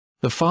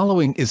The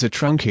following is a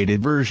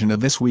truncated version of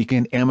This Week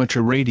in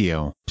Amateur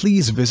Radio.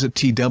 Please visit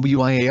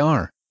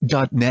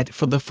TWIAR.net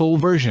for the full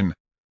version.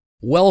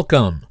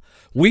 Welcome.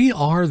 We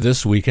are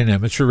This Week in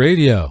Amateur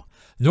Radio,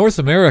 North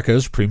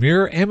America's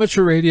premier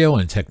amateur radio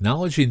and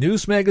technology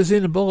news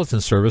magazine and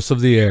bulletin service of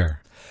the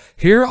air.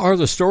 Here are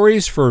the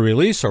stories for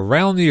release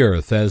around the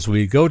earth as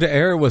we go to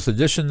air with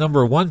edition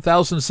number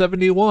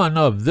 1071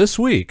 of This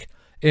Week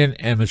in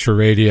Amateur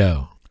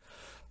Radio.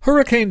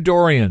 Hurricane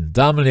Dorian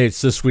dominates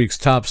this week's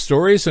top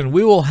stories, and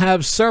we will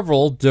have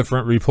several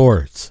different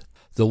reports.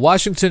 The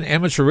Washington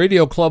Amateur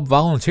Radio Club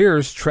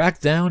volunteers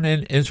track down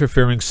an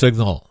interfering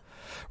signal.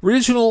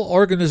 Regional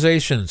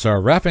organizations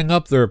are wrapping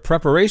up their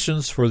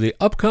preparations for the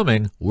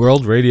upcoming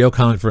World Radio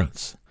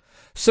Conference.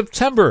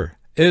 September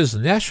is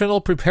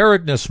National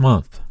Preparedness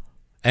Month.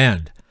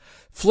 And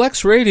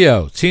Flex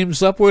Radio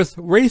teams up with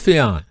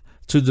Raytheon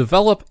to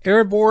develop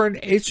airborne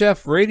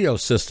HF radio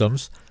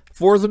systems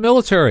for the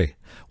military.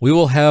 We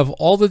will have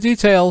all the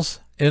details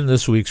in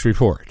this week's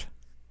report.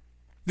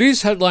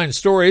 These headline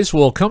stories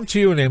will come to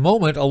you in a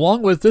moment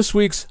along with this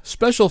week's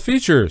special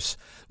features.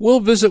 We'll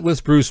visit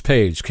with Bruce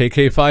Page,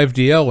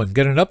 KK5DO, and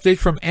get an update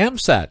from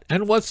AMSAT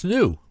and what's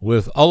new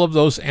with all of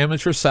those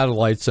amateur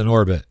satellites in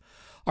orbit.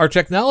 Our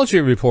technology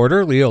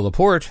reporter, Leo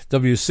Laporte,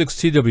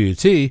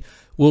 W6TWT,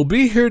 will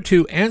be here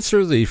to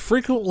answer the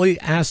frequently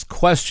asked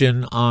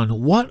question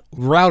on what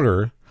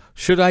router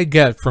should I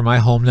get for my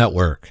home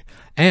network.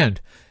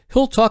 And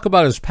he'll talk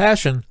about his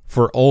passion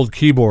for old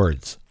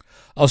keyboards.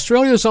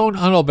 Australia's own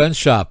Onno Bench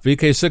Shop,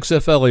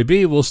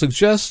 VK6FLAB, will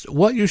suggest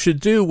what you should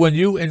do when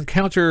you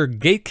encounter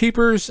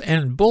gatekeepers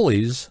and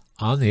bullies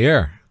on the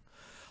air.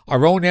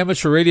 Our own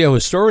amateur radio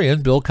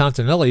historian, Bill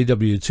Continelli,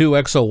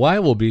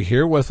 W2XOY, will be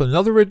here with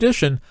another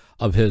edition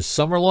of his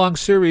summer-long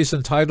series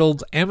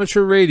entitled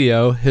Amateur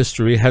Radio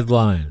History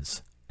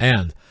Headlines.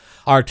 And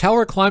our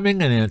tower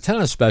climbing and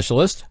antenna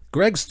specialist,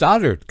 Greg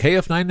Stoddard,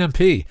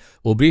 KF9MP,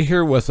 will be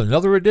here with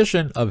another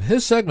edition of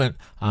his segment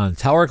on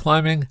tower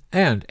climbing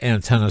and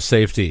antenna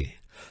safety.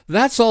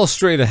 That's all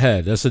straight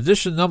ahead as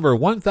edition number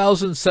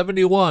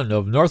 1071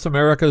 of North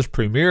America's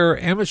premier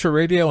amateur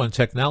radio and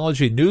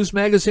technology news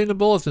magazine and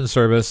bulletin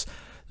service,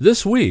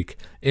 This Week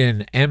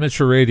in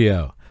Amateur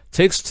Radio,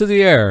 takes to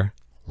the air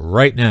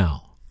right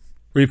now.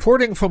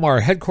 Reporting from our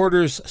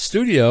headquarters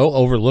studio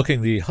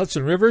overlooking the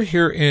Hudson River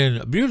here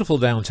in beautiful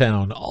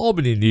downtown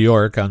Albany, New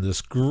York on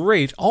this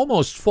great,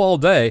 almost fall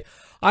day,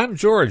 I'm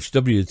George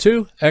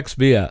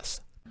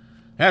W2XBS.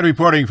 And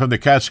reporting from the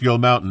Catskill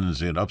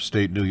Mountains in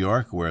upstate New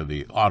York, where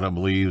the autumn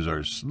leaves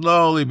are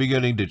slowly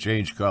beginning to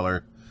change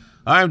color,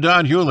 I'm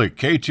Don Hulick,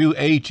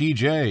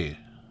 K2ATJ.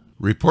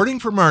 Reporting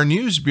from our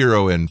news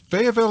bureau in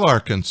Fayetteville,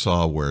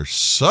 Arkansas, where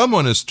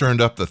someone has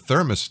turned up the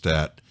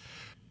thermostat.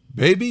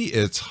 Baby,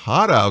 it's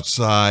hot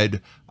outside.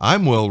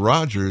 I'm Will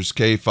Rogers,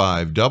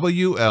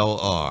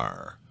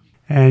 K5WLR.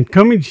 And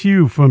coming to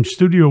you from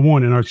Studio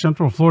 1 in our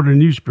Central Florida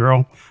News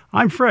Bureau,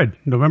 I'm Fred,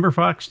 November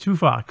Fox 2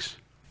 Fox.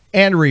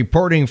 And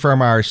reporting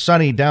from our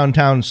sunny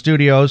downtown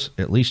studios,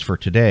 at least for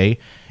today,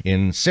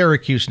 in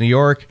Syracuse, New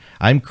York,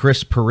 I'm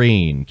Chris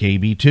Perrine,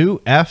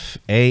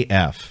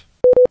 KB2FAF.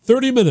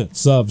 30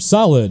 minutes of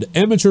solid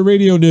amateur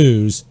radio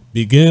news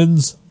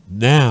begins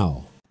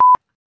now.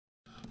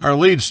 Our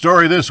lead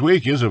story this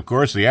week is, of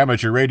course, the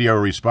amateur radio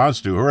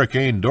response to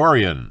Hurricane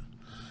Dorian.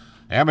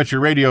 Amateur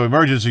radio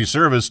emergency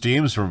service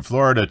teams from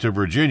Florida to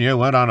Virginia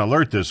went on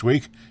alert this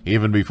week,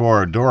 even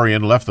before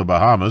Dorian left the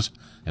Bahamas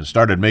and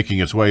started making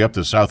its way up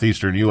the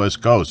southeastern U.S.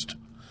 coast.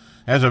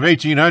 As of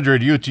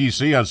 1800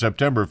 UTC on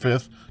September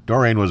 5th,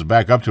 Dorian was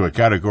back up to a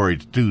Category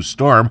 2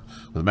 storm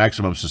with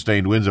maximum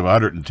sustained winds of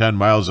 110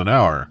 miles an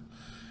hour.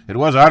 It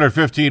was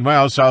 115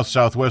 miles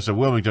south-southwest of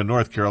Wilmington,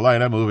 North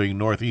Carolina, moving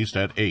northeast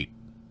at 8.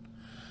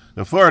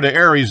 The Florida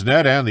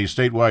AresNet and the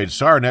statewide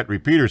SARnet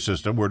repeater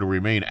system were to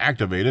remain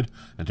activated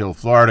until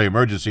Florida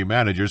emergency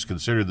managers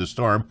considered the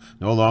storm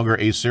no longer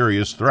a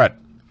serious threat.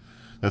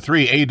 The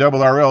three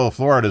ARRL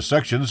Florida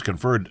sections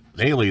conferred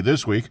daily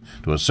this week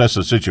to assess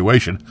the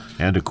situation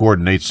and to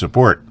coordinate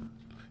support.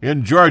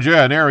 In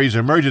Georgia, an Ares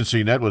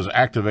emergency net was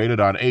activated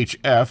on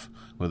HF,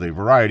 with a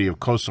variety of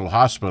coastal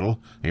hospital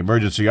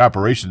emergency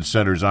operations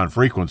centers on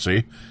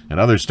frequency, and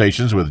other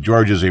stations with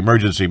Georgia's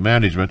Emergency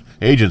Management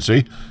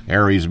Agency,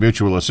 Ares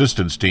Mutual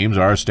Assistance Teams,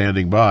 are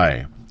standing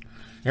by.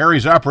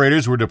 Ares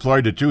operators were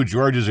deployed to two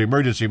Georgia's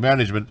emergency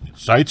management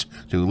sites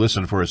to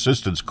listen for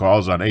assistance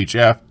calls on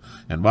HF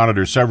and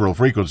monitor several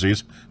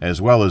frequencies,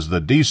 as well as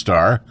the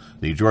D-Star,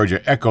 the Georgia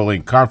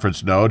Echolink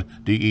conference node,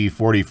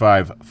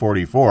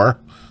 DE4544.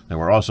 They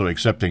were also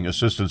accepting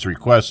assistance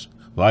requests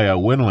via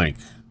WinLink.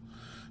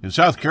 In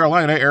South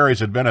Carolina, Ares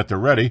had been at the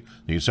ready.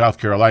 The South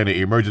Carolina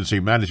Emergency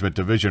Management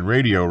Division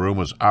radio room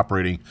was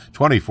operating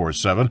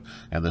 24/7,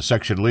 and the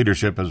section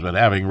leadership has been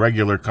having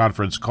regular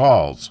conference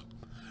calls.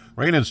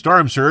 Rain and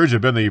storm surge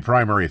have been the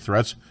primary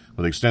threats,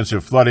 with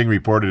extensive flooding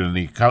reported in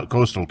the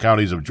coastal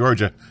counties of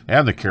Georgia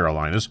and the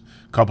Carolinas,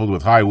 coupled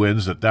with high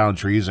winds that downed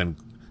trees and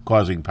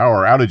causing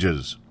power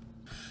outages.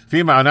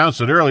 FEMA announced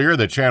it earlier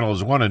that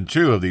channels 1 and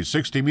 2 of the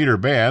 60-meter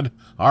band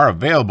are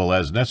available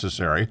as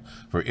necessary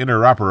for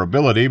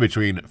interoperability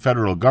between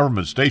federal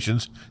government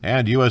stations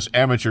and U.S.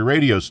 amateur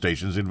radio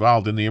stations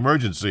involved in the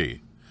emergency.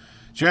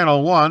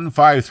 Channel 1,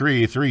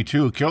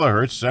 5332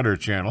 kHz center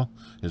channel,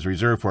 is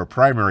reserved for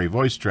primary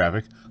voice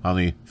traffic on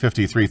the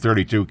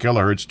 5332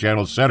 kHz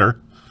channel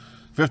center,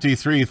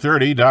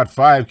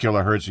 5330.5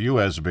 kHz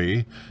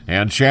USB,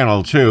 and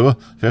Channel 2,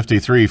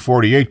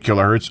 5348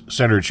 kHz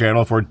center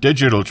channel for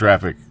digital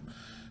traffic.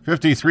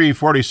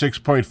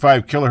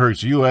 5346.5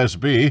 kHz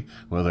USB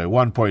with a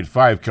 1.5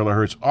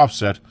 kHz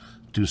offset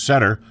to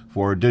center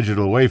for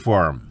digital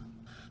waveform.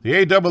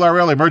 The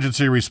ARRL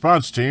emergency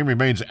response team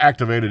remains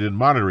activated in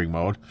monitoring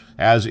mode,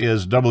 as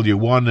is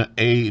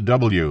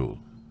W1AW.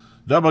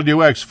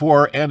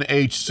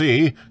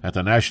 WX4NHC at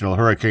the National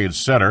Hurricane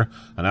Center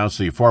announced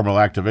the formal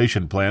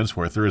activation plans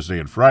for Thursday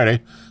and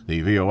Friday.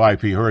 The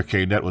VoIP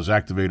Hurricane Net was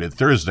activated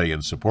Thursday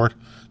in support.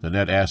 The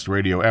net asked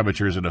radio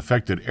amateurs in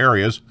affected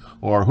areas,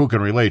 or who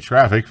can relay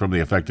traffic from the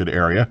affected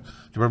area,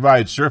 to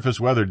provide surface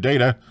weather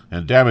data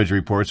and damage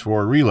reports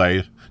for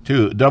relay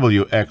to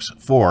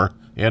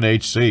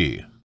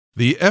WX4NHC.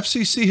 The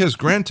FCC has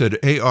granted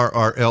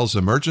ARRL's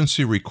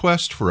emergency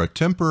request for a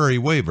temporary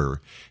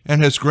waiver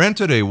and has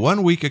granted a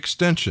one-week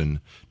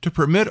extension to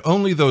permit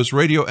only those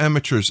radio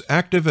amateurs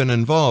active and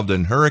involved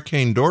in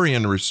Hurricane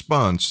Dorian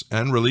response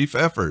and relief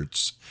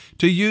efforts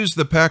to use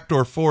the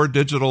Pactor 4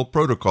 digital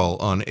protocol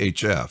on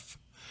HF.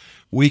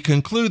 We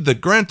conclude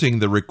that granting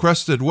the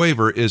requested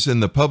waiver is in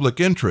the public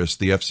interest,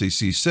 the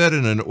FCC said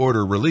in an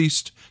order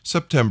released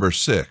September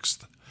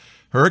 6th.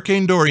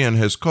 Hurricane Dorian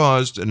has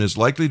caused and is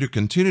likely to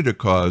continue to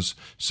cause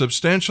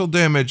substantial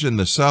damage in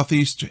the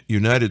southeast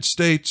United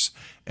States,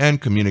 and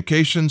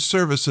communications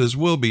services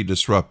will be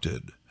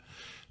disrupted.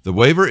 The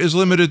waiver is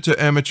limited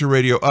to amateur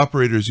radio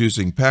operators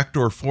using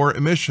Pactor 4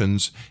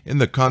 emissions in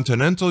the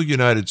continental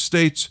United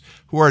States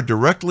who are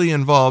directly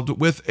involved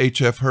with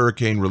HF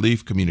hurricane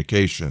relief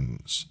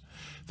communications.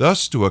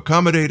 Thus, to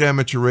accommodate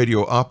amateur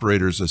radio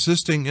operators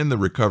assisting in the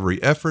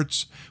recovery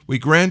efforts, we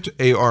grant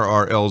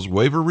ARRL's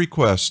waiver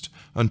request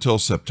until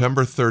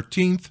September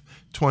 13th,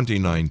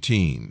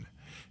 2019.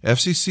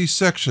 FCC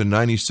Section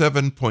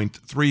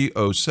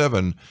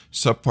 97.307,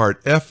 Subpart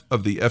F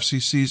of the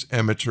FCC's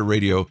Amateur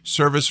Radio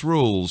Service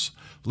Rules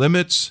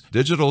limits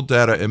digital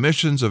data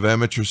emissions of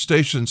amateur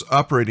stations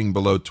operating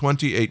below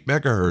 28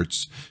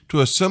 MHz to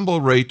a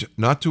symbol rate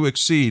not to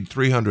exceed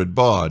 300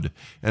 baud,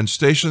 and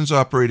stations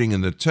operating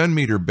in the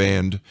 10-meter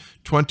band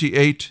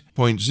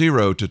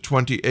 28.0 to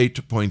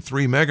 28.3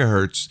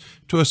 MHz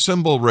to a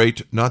symbol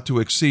rate not to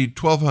exceed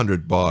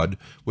 1200 baud,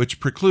 which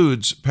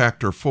precludes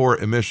Pactor 4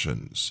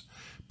 emissions.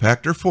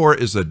 Pactor 4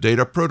 is a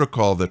data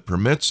protocol that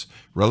permits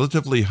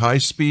relatively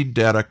high-speed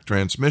data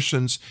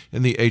transmissions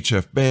in the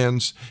HF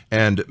bands,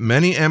 and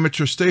many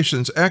amateur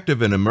stations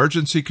active in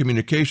emergency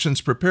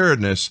communications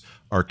preparedness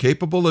are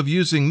capable of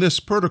using this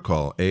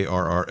protocol,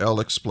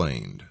 ARRL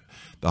explained.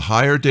 The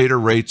higher data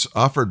rates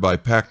offered by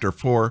Pactor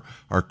 4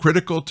 are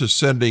critical to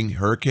sending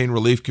hurricane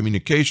relief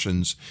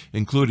communications,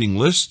 including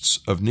lists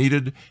of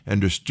needed and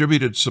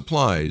distributed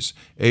supplies,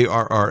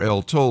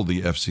 ARRL told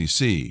the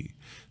FCC.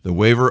 The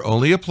waiver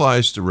only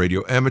applies to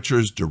radio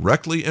amateurs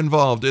directly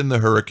involved in the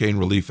hurricane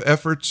relief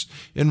efforts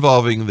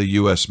involving the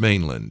U.S.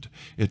 mainland.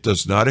 It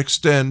does not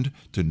extend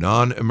to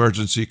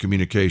non-emergency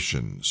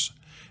communications.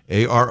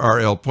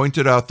 ARRL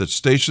pointed out that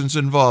stations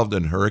involved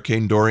in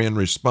Hurricane Dorian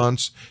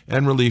response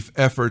and relief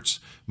efforts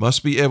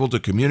must be able to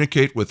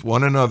communicate with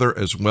one another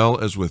as well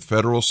as with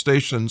federal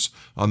stations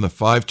on the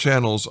 5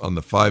 channels on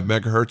the 5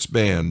 MHz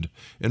band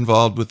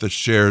involved with the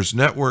SHARES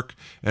network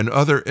and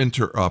other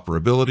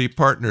interoperability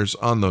partners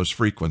on those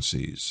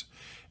frequencies.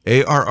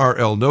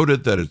 ARRL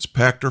noted that its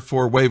Pactor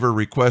 4 waiver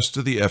request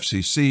to the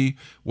FCC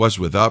was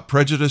without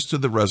prejudice to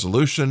the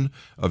resolution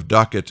of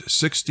docket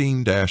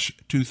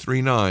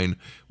 16-239,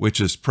 which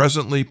is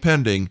presently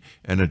pending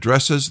and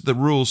addresses the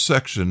rules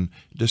section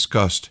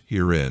discussed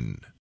herein.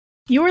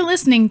 You're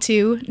listening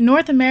to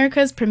North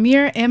America's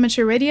premier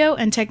amateur radio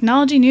and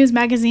technology news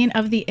magazine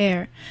of the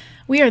air.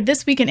 We are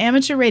This Week in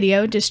Amateur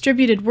Radio,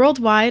 distributed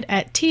worldwide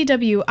at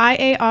twiar.net.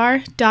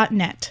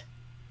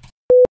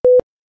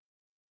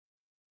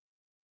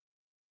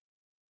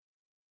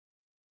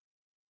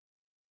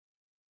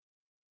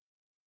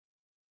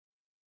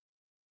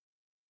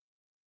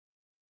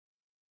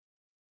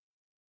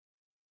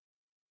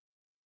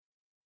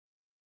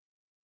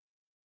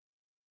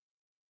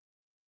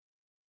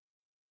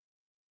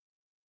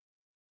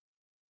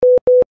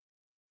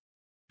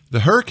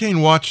 The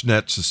Hurricane Watch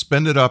Net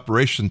suspended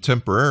operation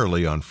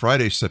temporarily on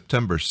Friday,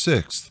 September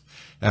 6th,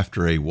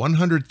 after a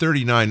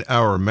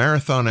 139-hour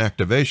marathon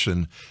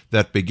activation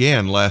that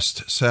began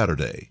last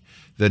Saturday.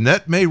 The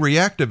net may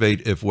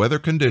reactivate if weather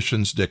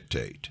conditions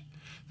dictate.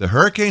 The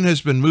hurricane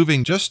has been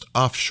moving just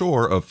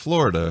offshore of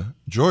Florida,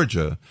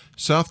 Georgia,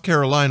 South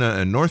Carolina,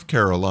 and North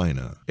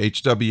Carolina.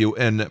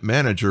 HWN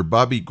manager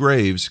Bobby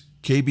Graves,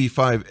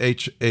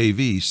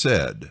 KB2FAF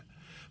said.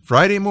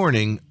 Friday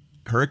morning,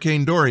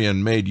 Hurricane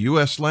Dorian made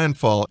U.S.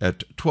 landfall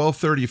at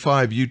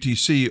 12:35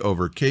 UTC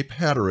over Cape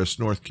Hatteras,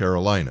 North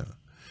Carolina.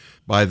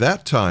 By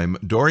that time,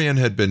 Dorian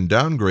had been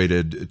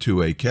downgraded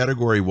to a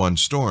Category 1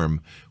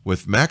 storm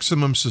with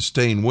maximum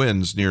sustained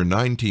winds near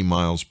 90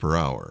 miles per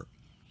hour.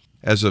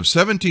 As of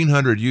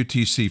 1700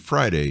 UTC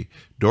Friday,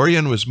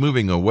 Dorian was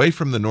moving away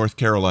from the North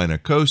Carolina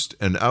coast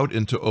and out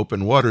into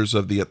open waters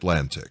of the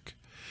Atlantic.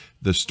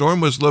 The storm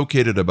was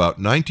located about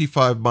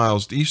 95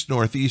 miles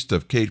east-northeast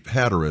of Cape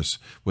Hatteras,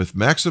 with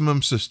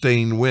maximum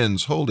sustained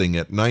winds holding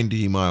at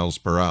 90 miles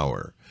per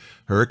hour.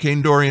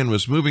 Hurricane Dorian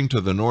was moving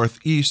to the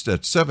northeast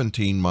at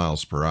 17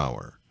 miles per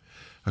hour.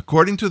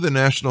 According to the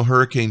National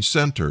Hurricane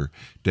Center,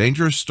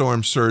 dangerous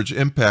storm surge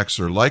impacts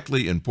are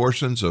likely in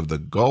portions of the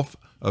Gulf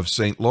of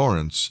St.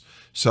 Lawrence,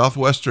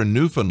 southwestern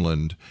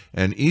Newfoundland,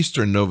 and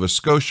eastern Nova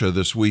Scotia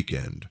this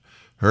weekend.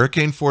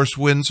 Hurricane-force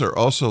winds are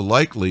also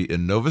likely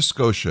in Nova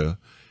Scotia,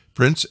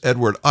 Prince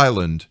Edward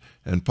Island,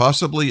 and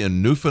possibly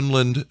in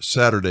Newfoundland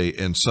Saturday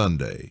and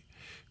Sunday.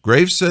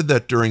 Graves said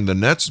that during the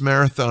NET's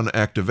marathon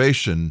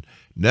activation,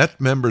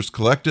 NET members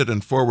collected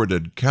and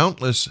forwarded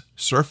countless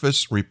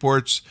surface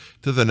reports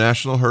to the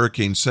National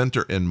Hurricane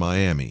Center in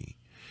Miami.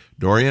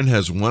 Dorian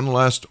has one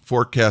last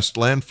forecast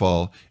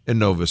landfall in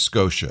Nova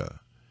Scotia.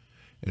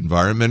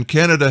 Environment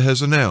Canada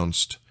has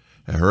announced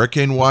a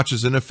hurricane watch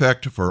is in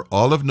effect for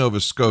all of Nova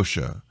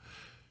Scotia.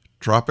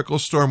 Tropical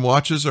storm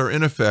watches are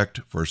in effect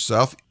for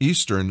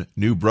southeastern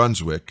New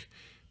Brunswick,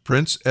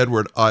 Prince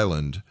Edward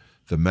Island,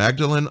 the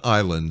Magdalen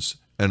Islands,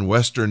 and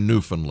western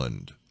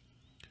Newfoundland.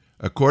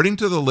 According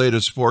to the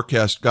latest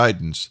forecast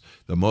guidance,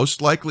 the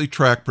most likely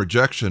track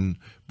projection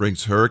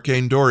brings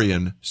Hurricane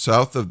Dorian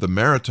south of the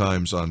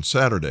Maritimes on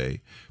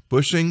Saturday,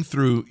 pushing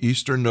through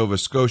eastern Nova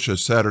Scotia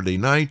Saturday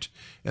night,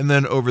 and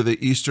then over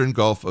the eastern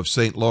Gulf of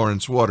St.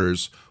 Lawrence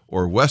waters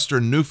or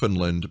western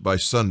Newfoundland by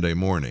Sunday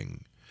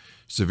morning.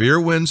 Severe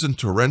winds and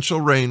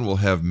torrential rain will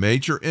have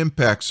major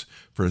impacts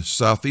for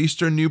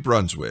southeastern New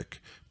Brunswick,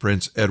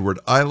 Prince Edward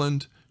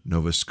Island,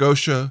 Nova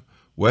Scotia,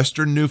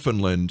 western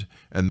Newfoundland,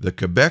 and the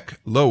Quebec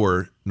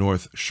lower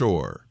North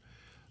Shore.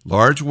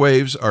 Large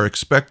waves are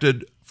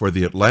expected for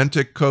the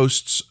Atlantic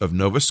coasts of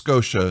Nova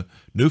Scotia,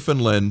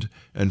 Newfoundland,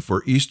 and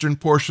for eastern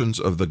portions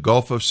of the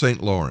Gulf of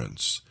St.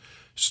 Lawrence.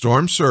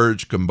 Storm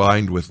surge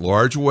combined with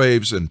large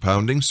waves and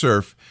pounding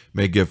surf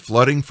may give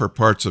flooding for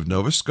parts of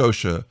Nova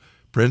Scotia,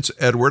 Prince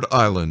Edward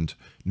Island,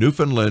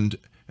 Newfoundland,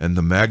 and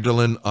the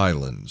Magdalen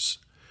Islands.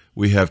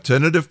 We have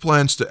tentative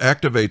plans to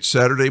activate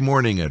Saturday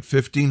morning at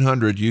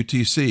 1500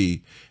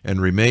 UTC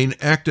and remain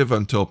active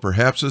until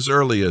perhaps as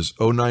early as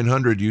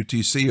 0900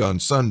 UTC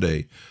on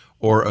Sunday,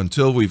 or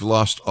until we've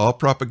lost all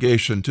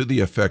propagation to the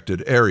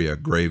affected area,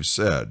 Graves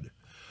said.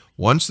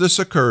 Once this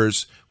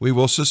occurs, we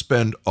will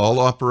suspend all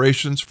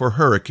operations for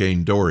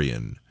Hurricane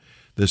Dorian.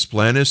 This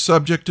plan is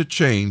subject to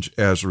change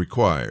as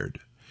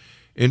required.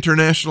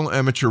 International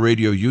Amateur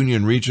Radio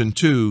Union Region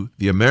 2,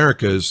 the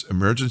Americas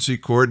Emergency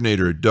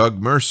Coordinator Doug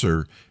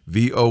Mercer,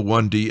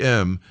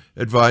 VO1DM,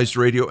 advised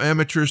radio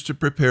amateurs to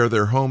prepare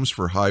their homes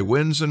for high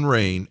winds and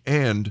rain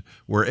and,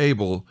 where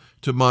able,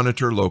 to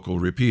monitor local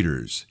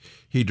repeaters.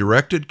 He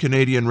directed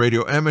Canadian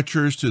radio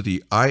amateurs to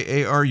the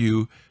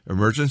IARU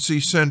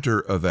Emergency Center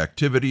of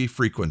Activity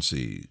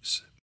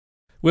Frequencies.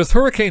 With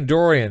Hurricane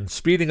Dorian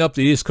speeding up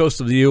the east coast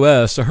of the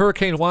U.S., the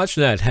Hurricane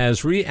WatchNet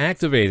has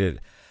reactivated.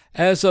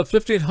 As of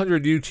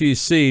 1500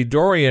 UTC,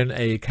 Dorian,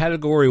 a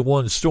Category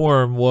 1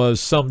 storm, was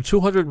some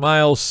 200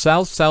 miles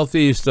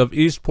south-southeast of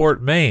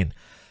Eastport, Maine,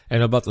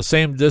 and about the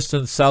same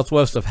distance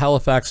southwest of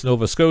Halifax,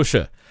 Nova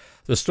Scotia.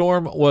 The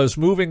storm was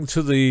moving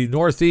to the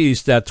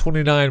northeast at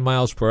 29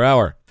 miles per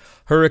hour.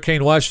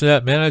 Hurricane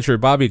WatchNet manager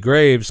Bobby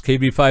Graves,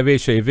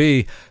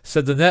 KB2FAF,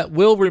 said the net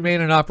will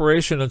remain in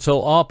operation until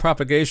all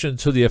propagation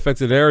to the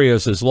affected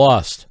areas is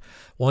lost.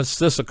 Once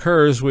this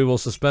occurs, we will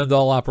suspend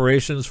all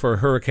operations for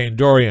Hurricane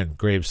Dorian,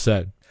 Graves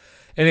said.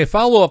 In a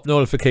follow-up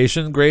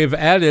notification, Graves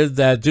added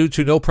that due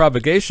to no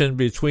propagation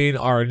between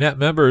our net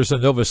members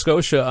and Nova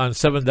Scotia on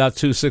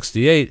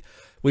 7.268,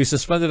 we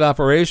suspended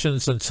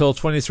operations until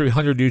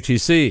 2300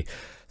 UTC.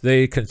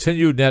 They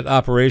continued net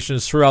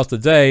operations throughout the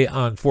day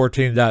on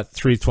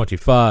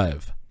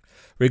 14.325.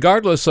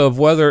 Regardless of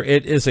whether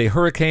it is a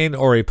hurricane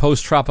or a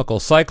post-tropical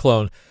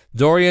cyclone,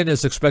 Dorian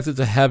is expected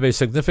to have a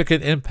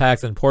significant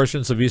impact in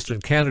portions of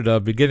eastern Canada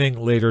beginning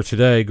later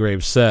today,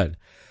 Graves said.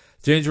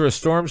 Dangerous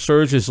storm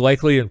surge is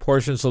likely in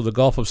portions of the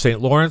Gulf of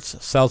St. Lawrence,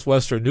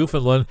 southwestern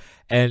Newfoundland,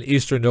 and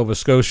eastern Nova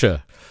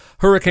Scotia.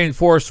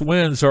 Hurricane-force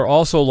winds are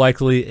also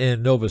likely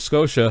in Nova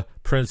Scotia,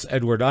 Prince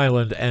Edward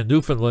Island, and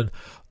Newfoundland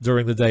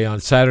during the day on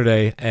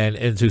Saturday and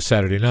into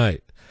Saturday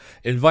night.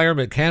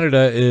 Environment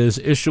Canada is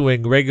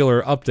issuing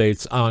regular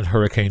updates on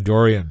Hurricane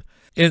Dorian.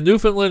 In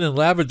Newfoundland and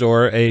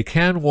Labrador, a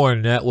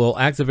CanWarn net will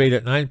activate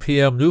at 9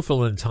 p.m.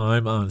 Newfoundland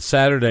time on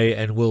Saturday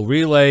and will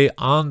relay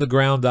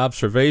on-the-ground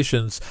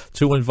observations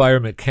to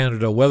Environment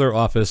Canada Weather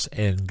Office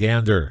in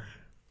Gander.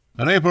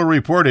 An April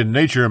report in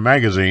Nature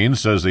magazine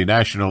says the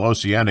National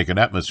Oceanic and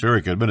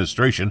Atmospheric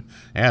Administration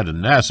and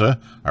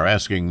NASA are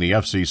asking the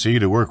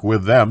FCC to work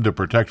with them to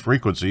protect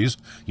frequencies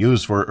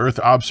used for Earth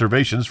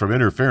observations from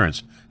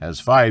interference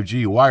as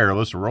 5G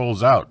wireless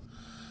rolls out.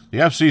 The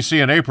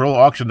FCC in April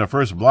auctioned the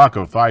first block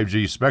of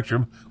 5G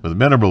spectrum with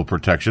minimal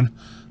protection.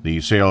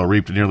 The sale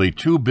reaped nearly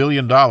 $2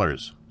 billion.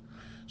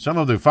 Some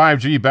of the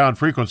 5G-bound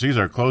frequencies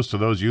are close to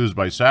those used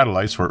by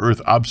satellites for Earth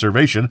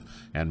observation,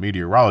 and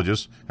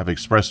meteorologists have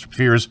expressed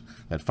fears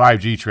that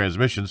 5G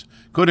transmissions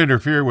could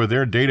interfere with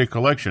their data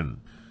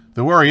collection.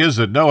 The worry is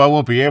that NOAA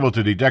won't be able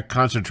to detect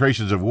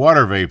concentrations of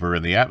water vapor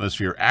in the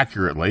atmosphere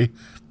accurately.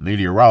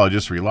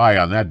 Meteorologists rely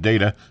on that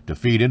data to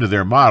feed into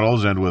their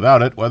models, and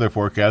without it, weather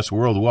forecasts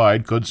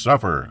worldwide could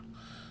suffer.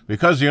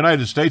 Because the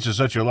United States is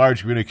such a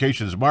large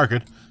communications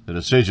market, the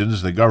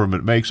decisions the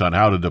government makes on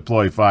how to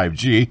deploy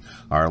 5G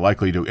are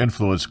likely to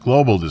influence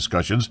global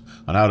discussions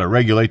on how to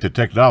regulate the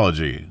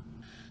technology.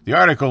 The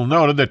article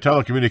noted that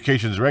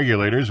telecommunications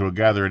regulators will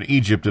gather in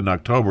Egypt in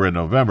October and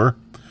November,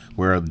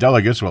 where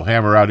delegates will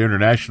hammer out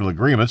international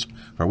agreements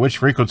for which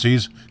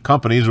frequencies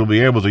companies will be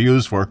able to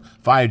use for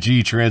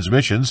 5G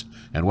transmissions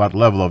and what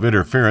level of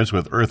interference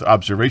with Earth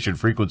observation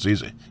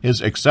frequencies is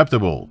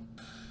acceptable.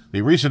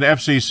 The recent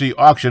FCC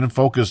auction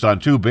focused on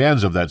two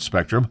bands of that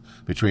spectrum,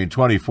 between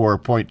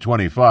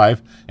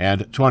 24.25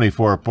 and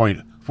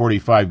 24.45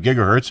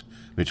 gigahertz,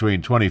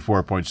 between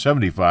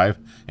 24.75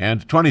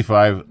 and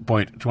 25.25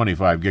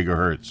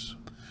 gigahertz.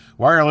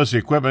 Wireless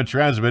equipment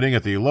transmitting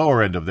at the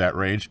lower end of that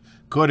range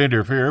could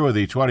interfere with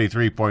the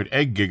 23.8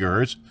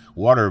 gigahertz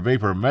water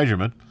vapor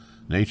measurement.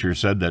 Nature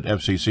said that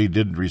FCC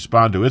didn't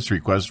respond to its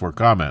request for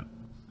comment.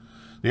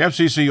 The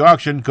FCC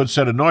auction could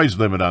set a noise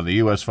limit on the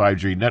U.S.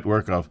 5G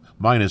network of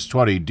minus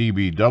 20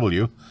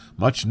 dBW,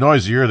 much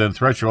noisier than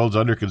thresholds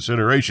under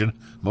consideration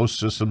most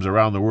systems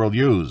around the world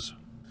use.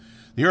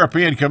 The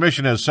European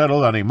Commission has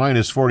settled on a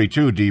minus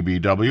 42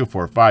 dBW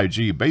for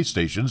 5G base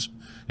stations,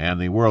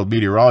 and the World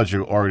Meteorology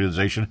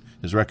Organization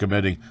is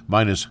recommending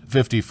minus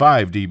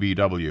 55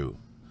 dBW.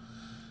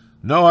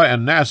 NOAA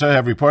and NASA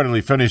have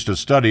reportedly finished a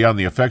study on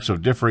the effects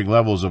of differing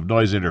levels of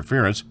noise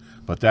interference,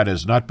 but that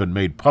has not been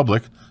made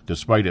public,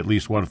 despite at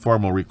least one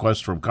formal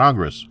request from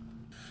Congress.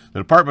 The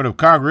Department of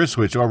Congress,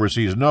 which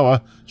oversees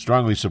NOAA,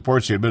 strongly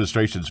supports the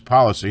administration's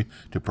policy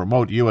to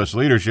promote U.S.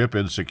 leadership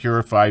in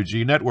secure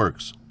 5G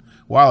networks,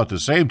 while at the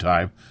same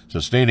time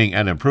sustaining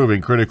and improving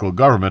critical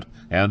government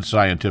and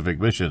scientific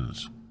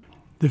missions.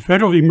 The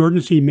Federal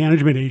Emergency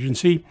Management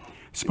Agency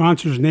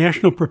sponsors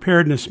National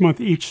Preparedness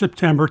Month each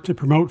September to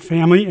promote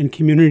family and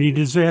community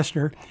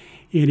disaster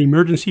and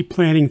emergency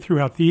planning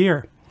throughout the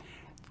year.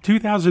 The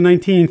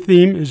 2019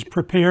 theme is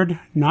Prepared,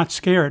 Not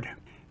Scared.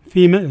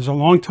 FEMA is a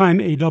longtime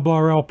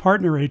ARRL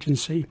partner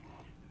agency.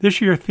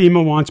 This year,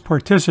 FEMA wants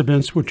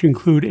participants, which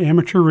include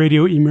amateur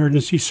radio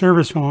emergency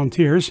service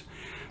volunteers,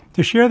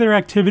 to share their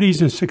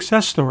activities and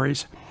success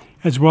stories,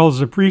 as well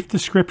as brief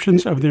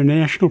descriptions of their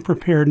National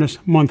Preparedness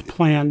Month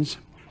plans.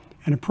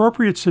 An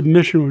appropriate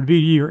submission would be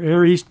your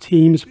Aries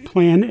team's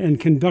planned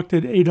and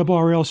conducted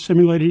ARRL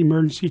simulated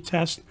emergency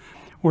test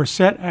or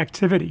SET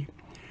activity.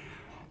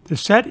 The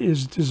SET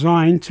is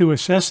designed to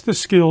assess the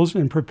skills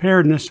and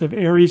preparedness of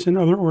Aries and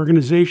other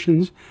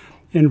organizations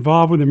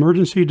involved with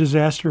emergency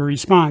disaster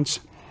response,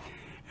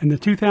 and the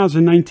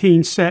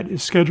 2019 SET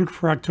is scheduled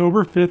for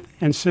October 5th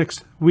and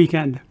 6th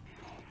weekend.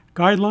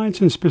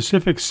 Guidelines and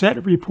specific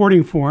SET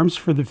reporting forms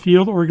for the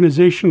field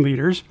organization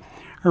leaders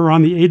are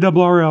on the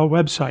ARRL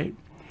website.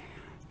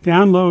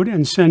 Download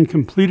and send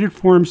completed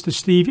forms to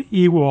Steve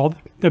Ewald,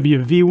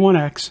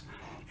 WV1X,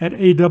 at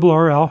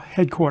ARRL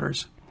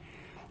headquarters.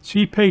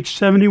 See page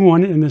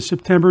 71 in the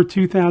September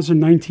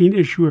 2019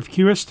 issue of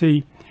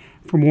QST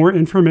for more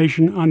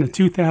information on the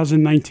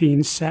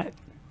 2019 SET.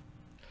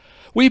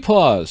 We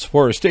pause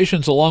for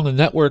stations along the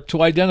network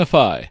to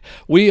identify.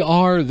 We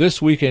are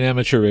This Week in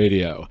Amateur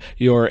Radio,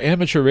 your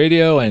amateur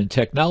radio and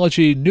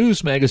technology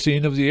news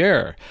magazine of the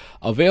air.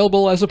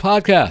 Available as a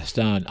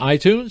podcast on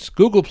iTunes,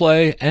 Google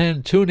Play,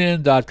 and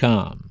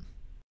TuneIn.com.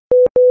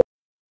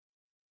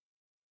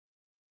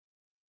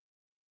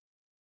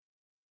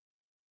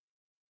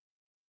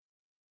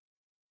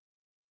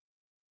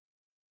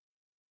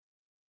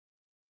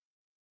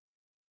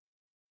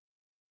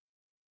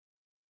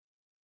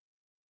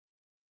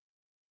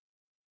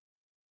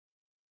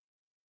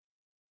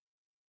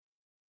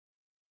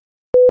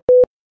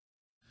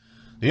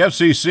 The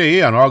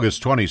FCC on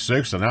August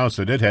 26th announced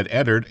that it had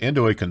entered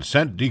into a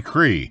consent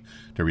decree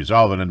to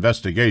resolve an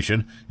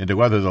investigation into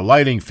whether the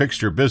lighting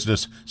fixture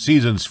business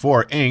Seasons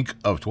 4 Inc.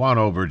 of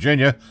Toronto,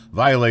 Virginia,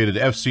 violated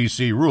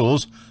FCC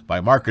rules by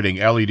marketing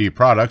LED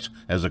products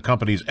as the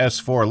company's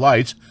S4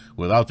 lights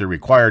without the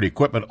required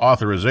equipment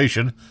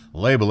authorization,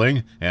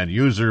 labeling, and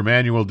user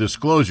manual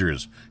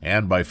disclosures,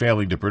 and by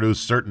failing to produce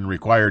certain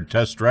required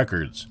test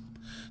records.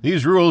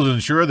 These rules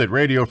ensure that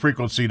radio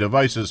frequency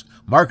devices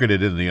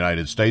marketed in the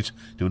United States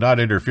do not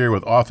interfere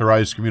with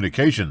authorized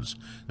communications,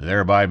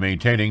 thereby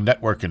maintaining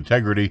network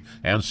integrity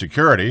and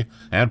security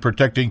and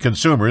protecting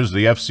consumers,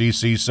 the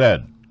FCC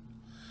said.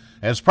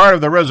 As part of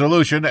the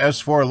resolution,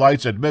 S4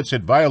 Lights admits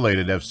it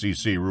violated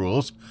FCC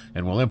rules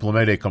and will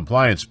implement a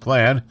compliance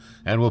plan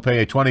and will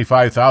pay a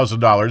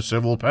 $25,000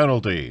 civil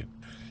penalty.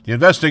 The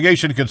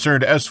investigation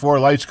concerned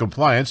S4 Lights'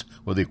 compliance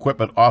with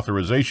equipment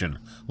authorization,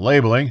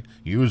 labeling,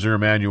 user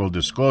manual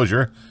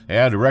disclosure,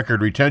 and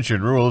record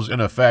retention rules in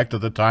effect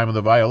at the time of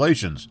the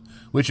violations,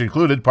 which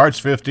included Parts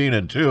 15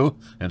 and 2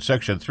 and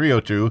Section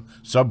 302,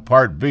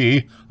 Subpart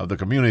B of the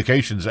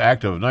Communications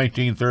Act of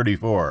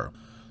 1934.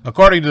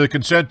 According to the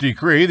consent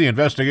decree, the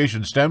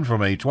investigation stemmed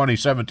from a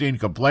 2017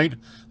 complaint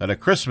that a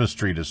Christmas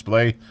tree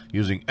display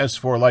using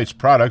S4 Lights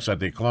products at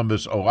the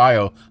Columbus,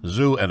 Ohio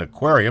Zoo and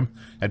Aquarium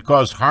had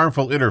caused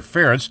harmful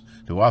interference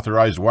to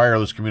authorized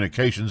wireless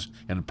communications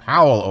in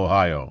Powell,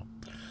 Ohio.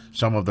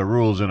 Some of the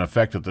rules in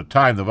effect at the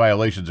time the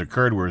violations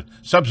occurred were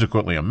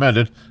subsequently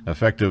amended,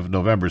 effective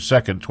November 2,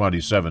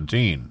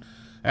 2017.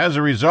 As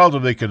a result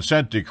of the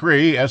consent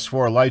decree,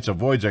 S4 Lights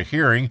avoids a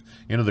hearing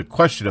into the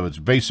question of its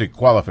basic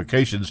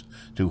qualifications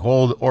to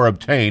hold or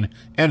obtain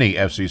any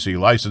FCC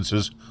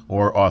licenses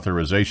or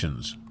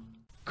authorizations.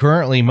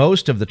 Currently,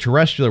 most of the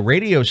terrestrial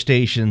radio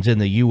stations in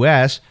the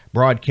U.S.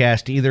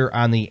 broadcast either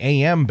on the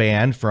AM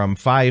band from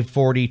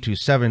 540 to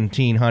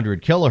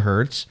 1700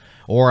 kilohertz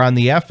or on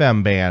the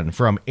FM band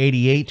from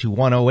 88 to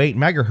 108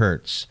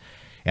 megahertz.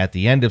 At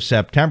the end of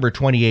September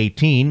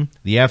 2018,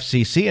 the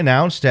FCC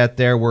announced that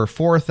there were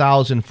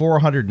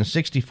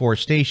 4,464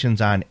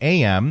 stations on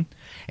AM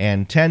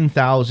and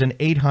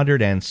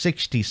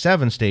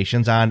 10,867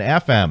 stations on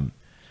FM.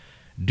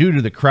 Due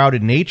to the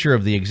crowded nature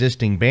of the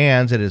existing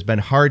bands, it has been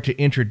hard to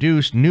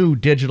introduce new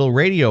digital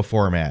radio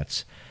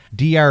formats.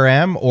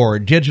 DRM, or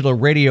Digital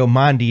Radio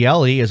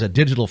Mondiale, is a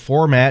digital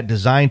format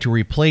designed to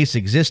replace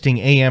existing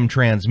AM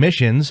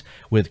transmissions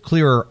with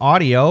clearer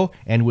audio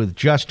and with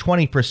just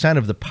 20%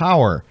 of the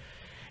power.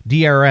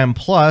 DRM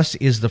Plus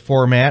is the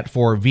format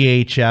for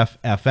VHF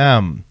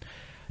FM.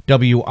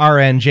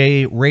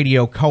 WRNJ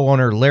radio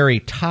co-owner Larry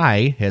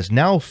Ty has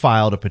now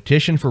filed a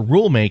petition for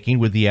rulemaking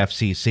with the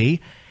FCC,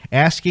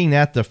 asking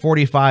that the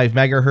 45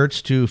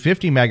 MHz to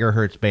 50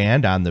 MHz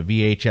band on the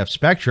VHF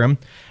spectrum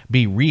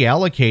be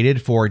reallocated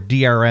for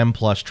DRM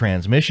Plus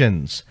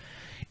transmissions.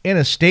 In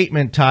a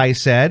statement, Ty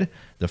said,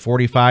 the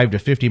 45 to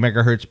 50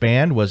 MHz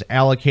band was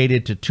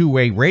allocated to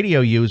two-way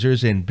radio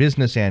users in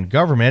business and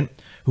government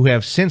who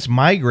have since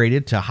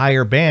migrated to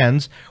higher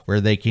bands where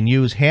they can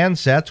use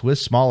handsets with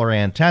smaller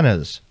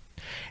antennas.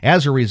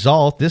 As a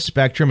result, this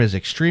spectrum is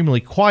extremely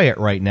quiet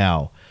right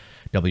now.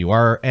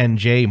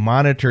 WRNJ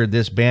monitored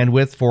this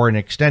bandwidth for an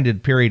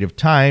extended period of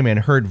time and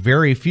heard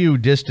very few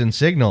distant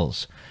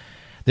signals.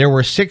 There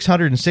were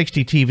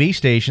 660 TV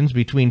stations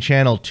between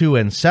Channel 2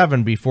 and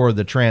 7 before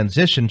the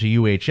transition to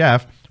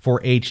UHF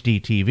for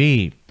HD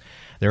TV.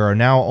 There are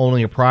now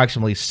only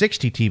approximately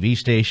 60 TV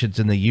stations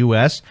in the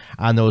U.S.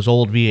 on those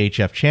old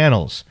VHF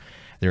channels.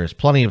 There is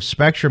plenty of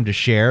spectrum to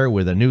share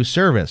with a new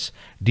service,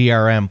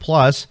 DRM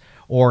Plus,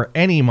 or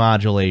any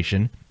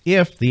modulation,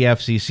 if the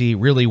FCC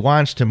really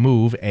wants to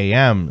move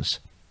AMs.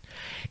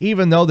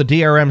 Even though the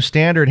DRM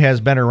standard has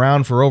been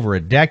around for over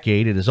a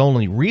decade, it is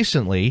only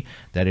recently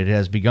that it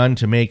has begun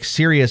to make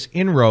serious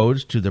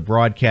inroads to the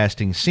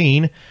broadcasting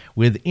scene,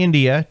 with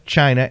India,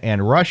 China,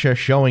 and Russia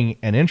showing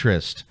an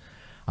interest.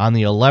 On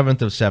the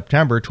 11th of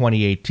September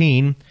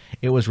 2018,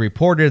 it was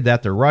reported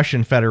that the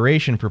Russian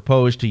Federation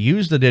proposed to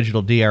use the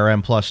digital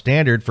DRM Plus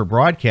standard for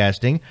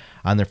broadcasting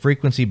on the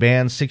frequency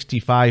bands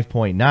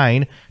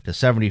 65.9 to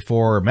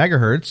 74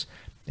 MHz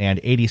and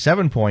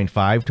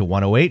 87.5 to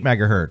 108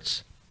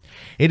 MHz.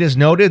 It is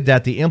noted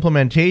that the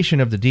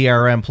implementation of the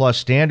DRM Plus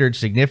standard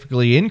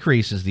significantly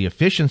increases the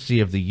efficiency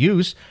of the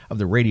use of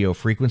the radio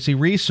frequency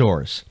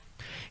resource.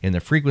 In the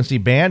frequency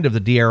band of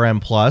the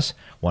DRM Plus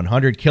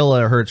 100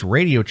 kHz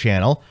radio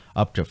channel,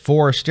 up to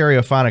 4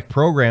 stereophonic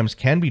programs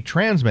can be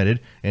transmitted,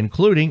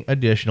 including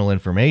additional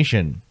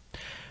information.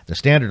 The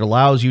standard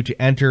allows you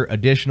to enter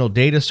additional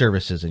data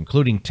services,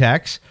 including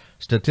text,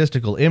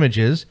 statistical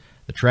images,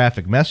 the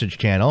traffic message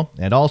channel,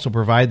 and also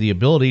provide the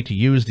ability to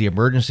use the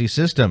emergency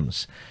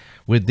systems.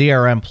 With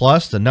DRM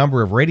Plus, the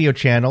number of radio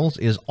channels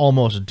is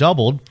almost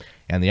doubled,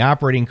 and the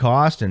operating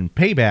cost and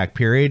payback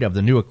period of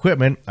the new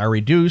equipment are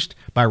reduced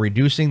by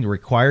reducing the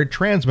required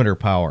transmitter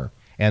power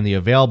and the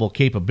available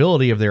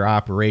capability of their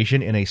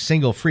operation in a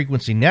single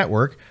frequency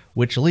network,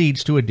 which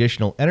leads to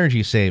additional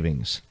energy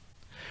savings.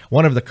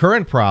 One of the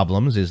current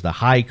problems is the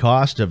high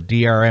cost of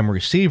DRM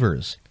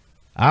receivers.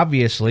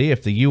 Obviously,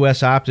 if the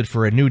U.S. opted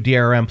for a new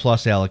DRM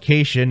Plus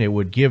allocation, it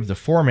would give the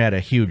format a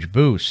huge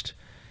boost.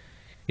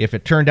 If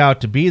it turned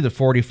out to be the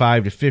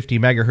 45 to 50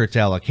 MHz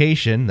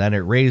allocation, then it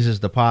raises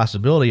the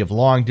possibility of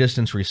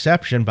long-distance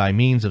reception by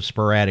means of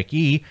sporadic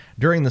E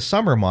during the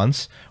summer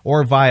months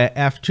or via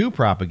F2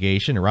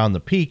 propagation around the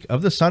peak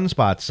of the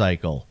sunspot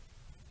cycle.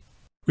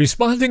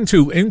 Responding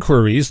to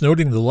inquiries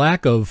noting the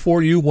lack of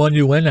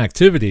 4U1UN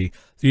activity,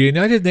 the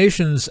United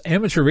Nations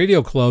Amateur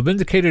Radio Club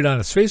indicated on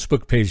its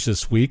Facebook page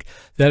this week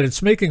that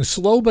it's making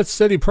slow but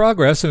steady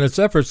progress in its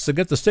efforts to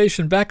get the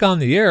station back on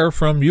the air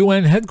from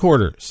UN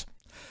headquarters.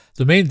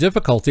 The main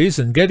difficulties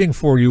in getting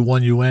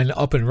 4U1UN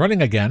up and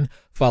running again,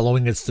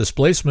 following its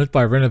displacement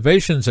by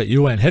renovations at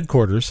UN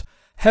headquarters,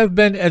 have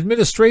been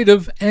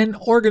administrative and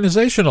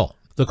organizational,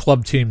 the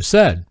club team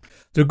said.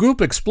 The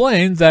group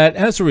explained that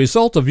as a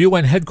result of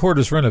UN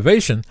headquarters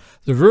renovation,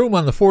 the room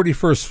on the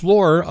 41st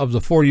floor of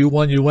the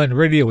 4U1UN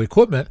radio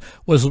equipment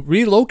was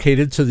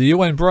relocated to the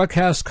UN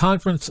Broadcast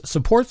Conference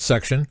Support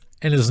Section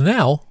and is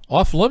now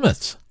off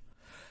limits.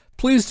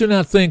 Please do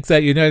not think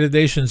that United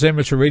Nations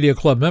Amateur Radio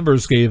Club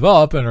members gave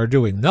up and are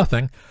doing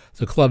nothing,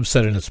 the club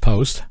said in its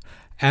post.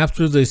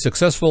 After the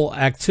successful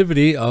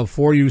activity of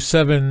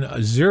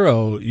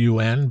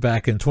 4U70UN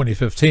back in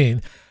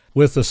 2015,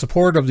 with the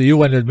support of the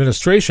UN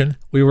administration,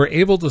 we were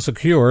able to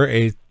secure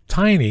a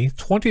tiny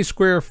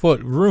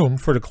 20-square-foot room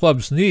for the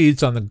club's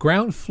needs on the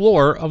ground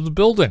floor of the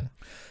building.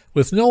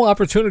 With no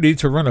opportunity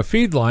to run a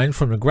feed line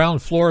from the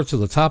ground floor to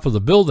the top of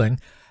the building,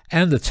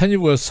 and the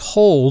tenuous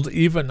hold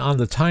even on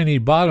the tiny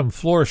bottom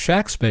floor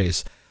shack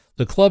space,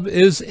 the club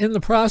is in the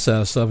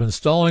process of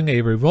installing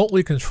a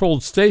remotely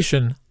controlled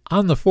station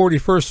on the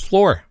 41st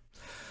floor.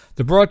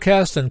 The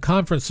Broadcast and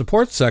Conference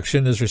Support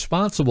Section is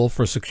responsible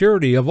for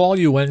security of all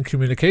UN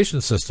communication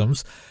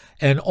systems,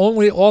 and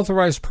only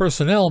authorized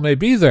personnel may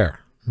be there,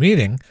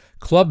 meaning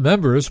club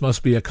members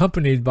must be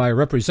accompanied by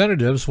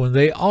representatives when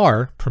they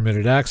are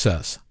permitted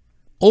access.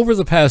 Over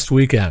the past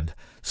weekend,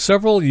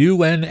 several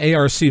UN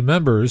ARC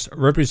members,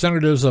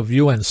 representatives of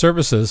UN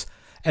services,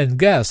 and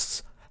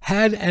guests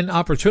had an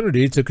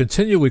opportunity to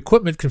continue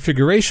equipment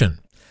configuration.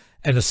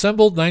 An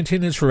assembled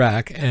 19-inch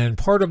rack and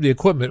part of the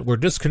equipment were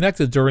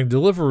disconnected during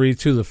delivery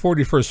to the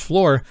 41st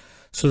floor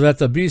so that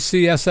the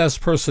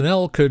BCSS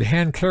personnel could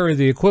hand-carry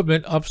the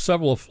equipment up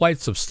several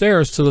flights of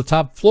stairs to the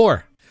top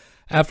floor.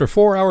 After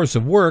 4 hours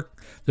of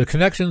work, the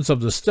connections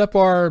of the Step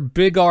R,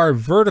 Big R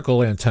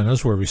vertical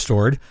antennas were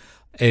restored,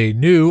 a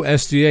new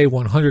SDA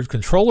 100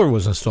 controller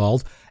was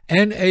installed,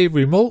 and a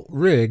remote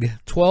rig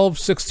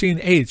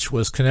 1216H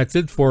was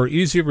connected for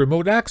easy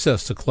remote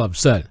access, the club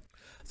said.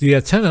 The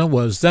antenna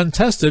was then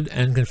tested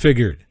and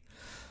configured.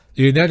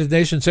 The United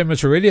Nations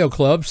Amateur Radio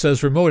Club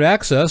says remote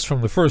access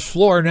from the first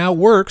floor now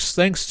works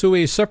thanks to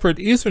a separate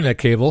Ethernet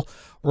cable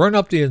run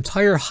up the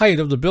entire height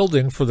of the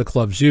building for the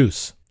club's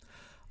use.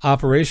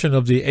 Operation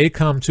of the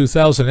ACOM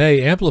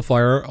 2000A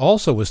amplifier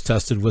also was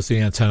tested with the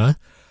antenna.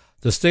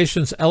 The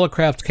station's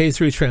Elecraft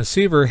K3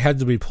 transceiver had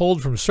to be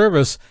pulled from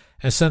service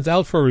and sent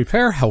out for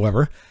repair,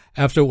 however,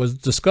 after it was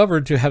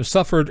discovered to have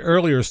suffered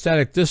earlier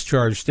static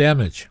discharge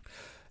damage.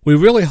 We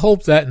really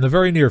hope that in the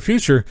very near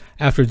future,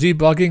 after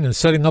debugging and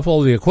setting up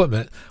all the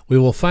equipment, we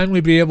will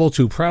finally be able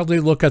to proudly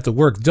look at the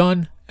work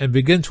done and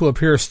begin to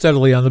appear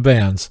steadily on the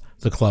bands,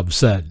 the club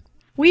said.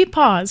 We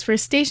pause for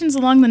stations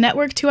along the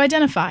network to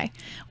identify.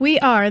 We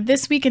are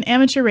This Week in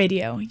Amateur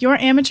Radio, your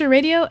amateur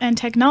radio and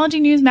technology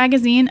news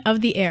magazine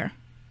of the air.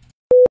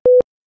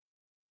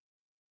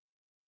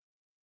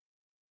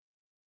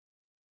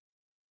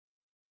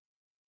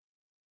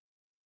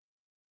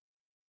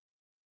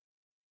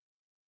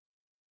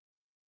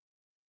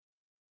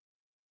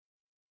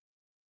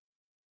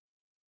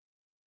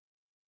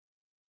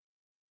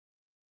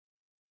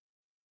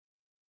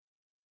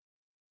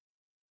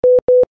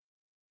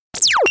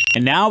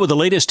 And now with the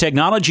latest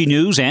technology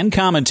news and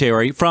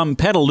commentary from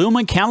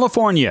Petaluma,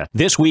 California.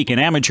 This Week in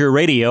Amateur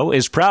Radio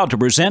is proud to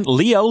present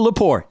Leo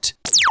Laporte.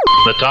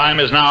 The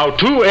time is now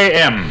 2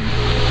 a.m.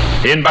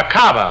 in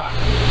Bakava,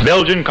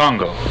 Belgian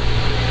Congo,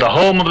 the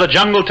home of the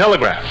Jungle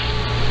Telegraph.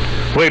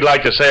 We'd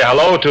like to say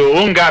hello to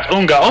Ungat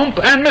Unga Ump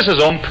and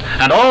Mrs. Ump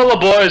and all the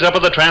boys up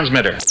at the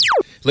transmitter.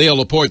 Leo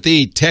Laporte,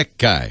 the tech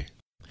guy.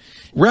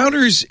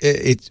 Routers,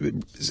 it's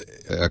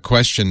a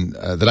question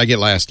that I get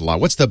asked a lot.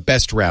 What's the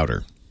best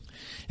router?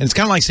 And it's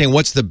kind of like saying,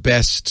 what's the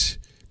best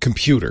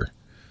computer?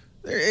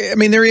 I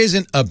mean, there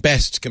isn't a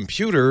best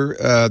computer.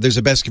 There's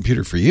a best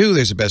computer for you.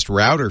 There's a best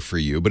router for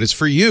you, but it's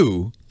for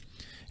you.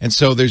 And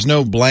so there's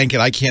no blanket.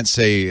 I can't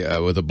say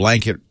with a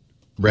blanket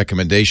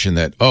recommendation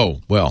that,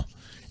 oh, well,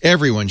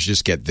 everyone should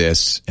just get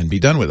this and be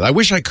done with it. I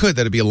wish I could.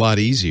 That'd be a lot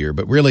easier.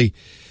 But really,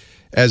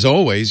 as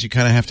always, you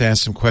kind of have to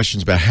ask some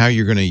questions about how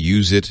you're going to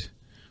use it,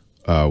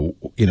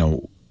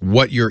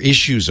 what your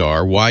issues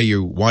are, why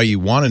you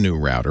want a new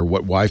router,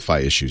 what Wi-Fi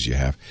issues you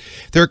have.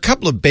 There are a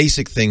couple of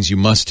basic things you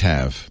must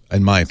have,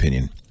 in my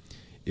opinion,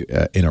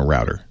 in a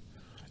router.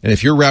 And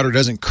if your router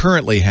doesn't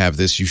currently have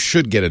this, you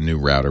should get a new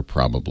router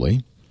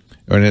probably.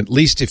 Or at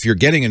least if you're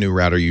getting a new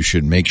router, you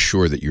should make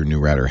sure that your new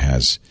router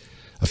has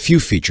a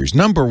few features.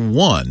 Number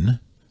one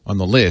on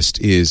the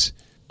list is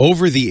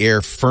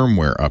over-the-air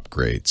firmware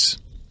upgrades.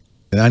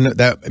 And I know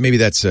that maybe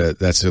that's a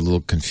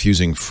little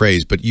confusing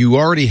phrase, but you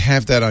already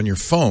have that on your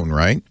phone,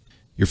 right?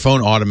 Your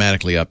phone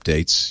automatically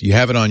updates. You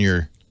have it on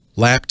your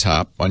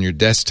laptop, on your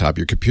desktop.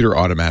 Your computer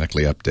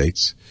automatically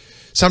updates.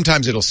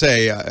 Sometimes it'll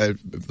say,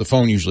 the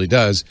phone usually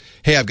does,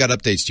 hey, I've got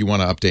updates. Do you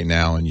want to update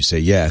now? And you say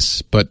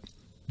yes,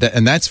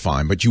 and that's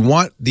fine. But you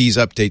want these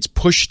updates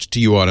pushed to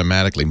you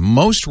automatically.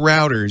 Most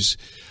routers,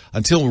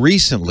 until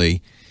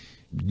recently,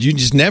 you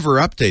just never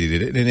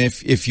updated it. And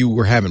if you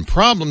were having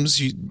problems,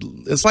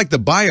 it's like the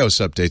BIOS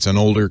updates on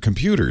older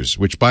computers,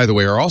 which, by the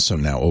way, are also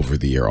now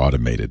over-the-air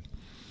automated.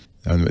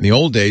 In the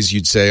old days,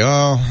 you'd say,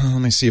 oh,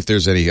 let me see if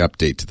there's any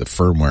update to the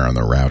firmware on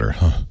the router.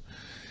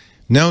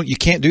 No, you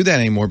can't do that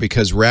anymore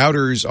because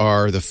routers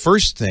are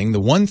the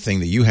one thing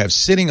that you have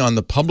sitting on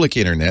the public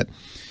internet.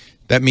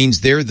 That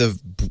means they're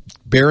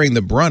bearing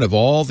the brunt of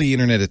all the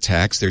internet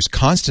attacks. There's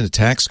constant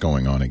attacks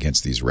going on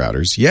against these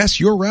routers. Yes,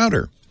 your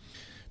router.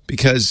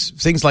 Because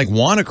things like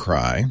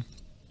WannaCry,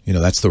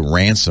 that's the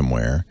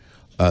ransomware.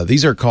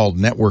 These are called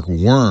network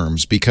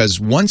worms because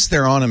once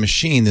they're on a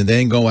machine, then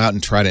they go out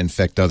and try to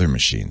infect other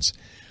machines.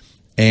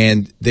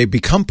 And they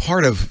become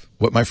part of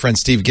what my friend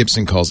Steve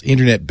Gibson calls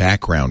internet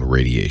background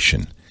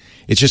radiation.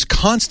 It's just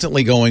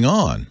constantly going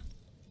on.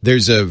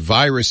 There's a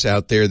virus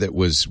out there that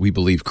was, we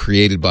believe,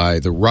 created by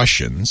the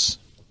Russians.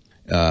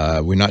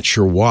 We're not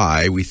sure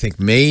why. We think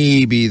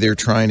maybe they're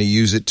trying to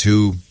use it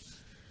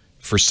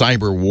for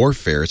cyber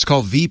warfare. It's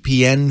called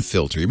VPN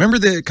filter. Remember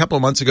a couple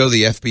of months ago,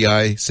 the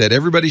FBI said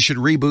everybody should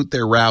reboot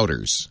their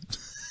routers.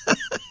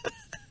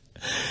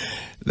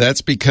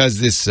 That's because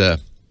this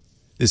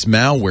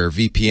malware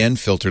VPN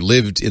filter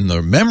lived in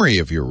the memory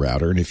of your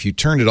router, and if you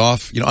turned it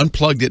off,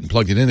 unplugged it and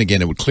plugged it in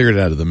again, it would clear it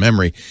out of the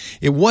memory.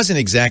 It wasn't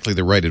exactly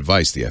the right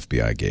advice the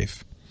FBI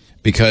gave,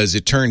 because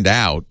it turned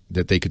out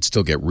that they could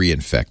still get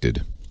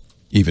reinfected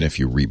even if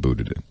you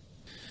rebooted it.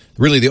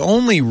 Really, the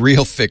only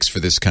real fix for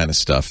this kind of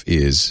stuff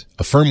is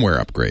a firmware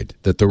upgrade.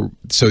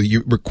 So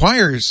it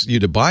requires you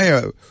to buy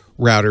a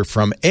router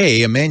from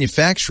a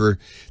manufacturer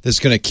that's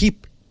going to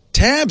keep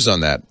tabs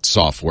on that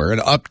software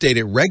and update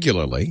it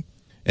regularly,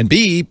 and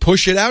B,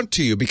 push it out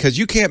to you, because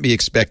you can't be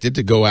expected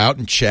to go out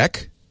and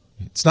check.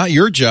 It's not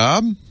your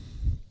job.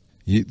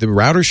 The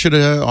router should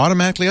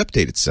automatically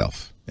update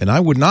itself. And I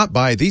would not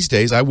buy, these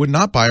days, I would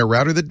not buy a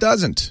router that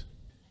doesn't.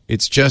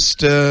 It's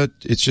just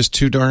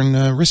too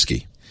darn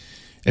risky.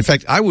 In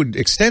fact, I would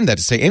extend that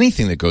to say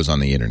anything that goes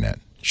on the internet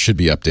should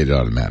be updated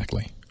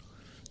automatically.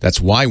 That's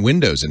why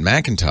Windows and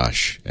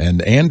Macintosh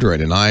and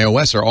Android and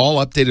iOS are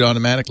all updated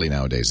automatically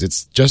nowadays.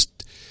 It's just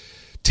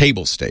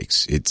table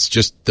stakes. It's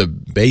just the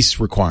base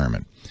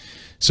requirement.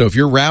 So if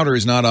your router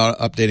is not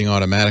updating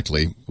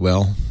automatically,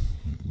 well,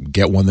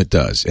 get one that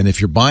does. And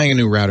if you're buying a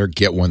new router,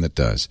 get one that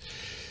does.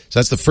 So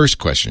that's the first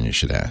question you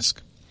should ask.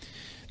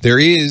 There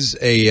is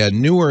a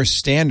newer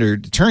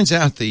standard. It turns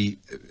out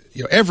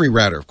every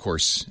router, of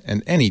course,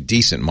 and any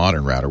decent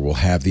modern router will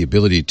have the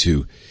ability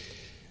to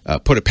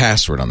put a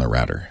password on the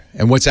router.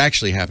 And what's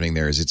actually happening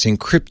there is it's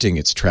encrypting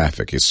its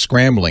traffic. It's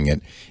scrambling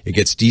it. It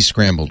gets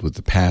descrambled with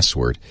the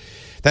password.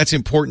 That's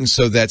important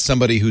so that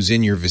somebody who's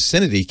in your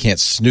vicinity can't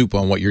snoop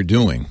on what you're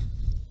doing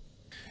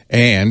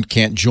and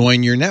can't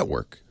join your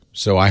network.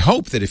 So I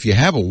hope that if you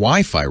have a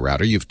Wi-Fi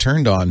router, you've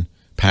turned on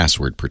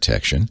password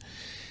protection.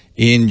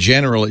 In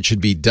general, it should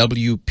be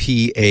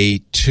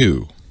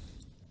WPA2.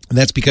 And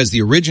that's because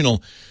the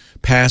original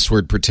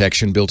password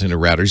protection built into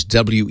routers,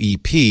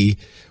 WEP,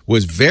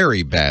 was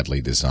very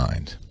badly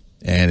designed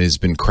and has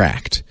been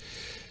cracked.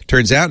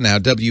 Turns out now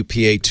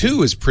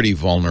WPA2 is pretty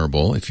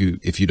vulnerable. If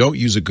you don't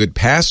use a good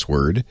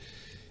password,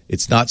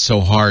 it's not so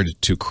hard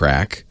to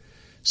crack.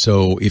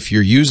 So if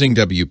you're using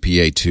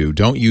WPA2,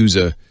 don't use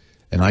and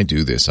I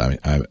do this, I'm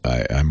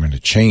going to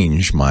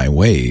change my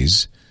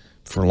ways.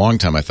 For a long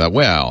time I thought,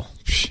 well,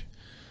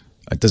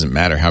 it doesn't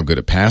matter how good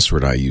a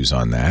password I use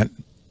on that.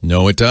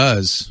 No, it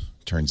does,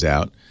 turns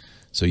out.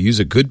 So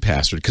use a good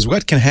password, because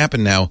what can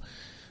happen now,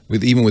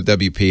 even with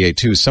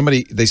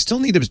WPA2, they still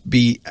need to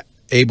be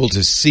able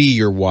to see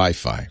your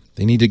Wi-Fi.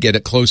 They need to get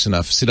it close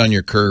enough, sit on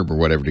your curb or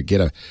whatever, to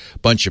get a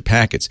bunch of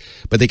packets.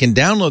 But they can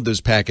download those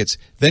packets,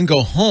 then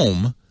go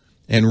home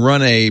and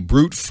run a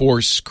brute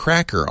force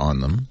cracker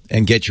on them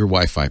and get your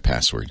Wi-Fi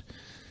password.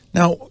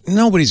 Now,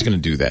 nobody's going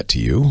to do that to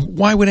you.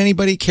 Why would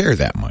anybody care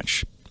that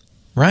much?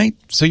 Right?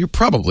 So you're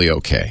probably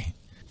okay.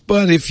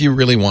 But if you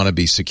really want to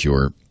be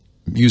secure,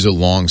 use a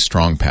long,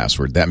 strong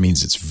password. That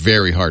means it's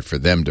very hard for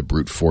them to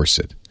brute force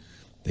it.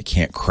 They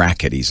can't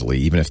crack it easily,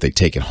 even if they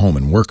take it home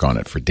and work on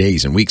it for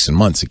days and weeks and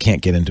months. They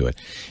can't get into it.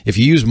 If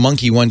you use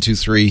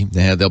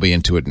Monkey123, they'll be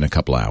into it in a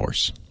couple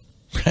hours.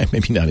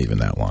 Maybe not even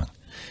that long.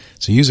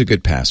 So use a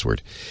good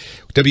password.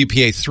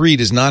 WPA3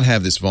 does not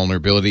have this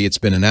vulnerability. It's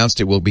been announced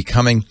it will be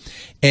coming.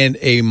 And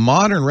a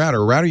modern router,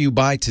 a router you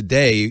buy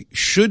today,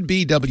 should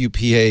be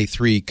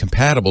WPA3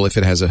 compatible if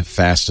it has a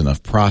fast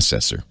enough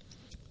processor.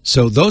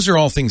 So those are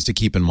all things to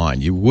keep in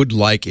mind. You would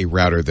like a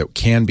router that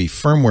can be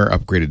firmware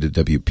upgraded to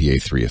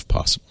WPA3 if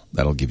possible.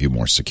 That'll give you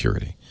more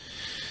security.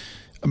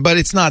 But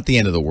it's not the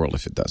end of the world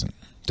if it doesn't.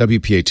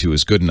 WPA2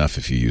 is good enough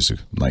if you use a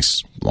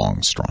nice,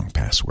 long, strong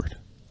password.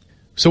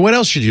 So what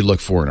else should you look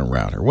for in a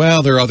router?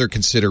 Well, there are other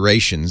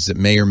considerations that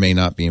may or may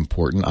not be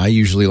important. I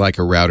usually like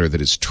a router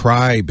that is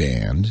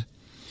tri-band.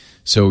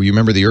 So you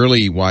remember the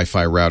early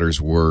Wi-Fi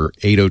routers were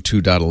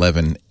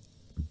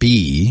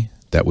 802.11b.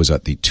 That was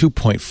at the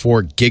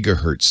 2.4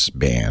 gigahertz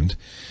band.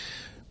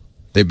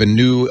 There have been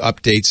new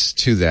updates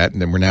to that,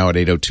 and then we're now at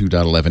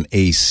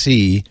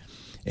 802.11ac,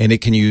 and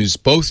it can use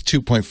both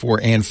 2.4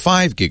 and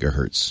 5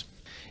 gigahertz.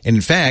 And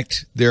in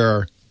fact, there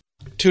are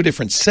two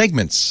different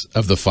segments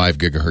of the 5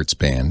 gigahertz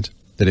band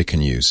that it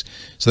can use.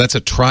 So that's a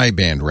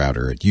tri-band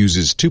router. It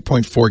uses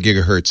 2.4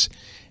 gigahertz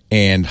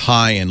and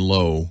high and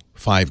low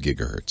 5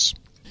 gigahertz.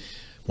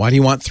 Why do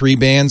you want 3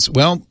 bands?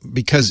 Well,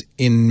 because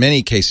in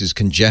many cases,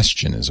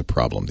 congestion is a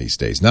problem these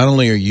days. Not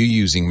only are you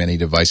using many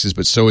devices,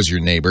 but so is your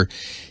neighbor.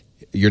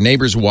 Your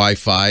neighbor's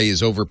Wi-Fi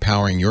is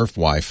overpowering your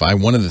Wi-Fi.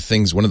 One of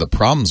the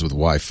problems with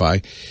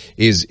Wi-Fi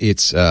is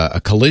it's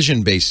a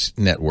collision-based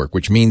network,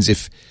 which means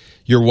if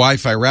your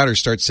Wi-Fi router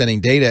starts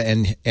sending data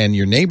and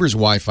your neighbor's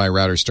Wi-Fi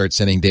router starts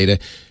sending data,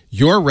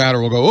 your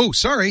router will go, oh,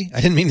 sorry,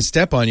 I didn't mean to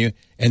step on you,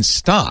 and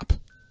stop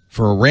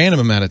for a random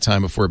amount of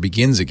time before it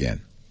begins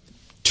again.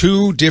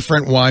 2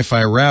 different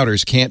Wi-Fi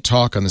routers can't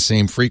talk on the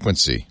same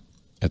frequency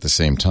at the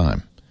same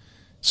time.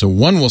 So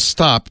one will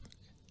stop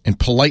and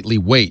politely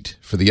wait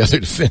for the other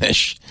to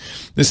finish.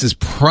 This is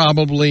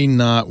probably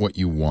not what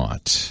you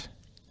want.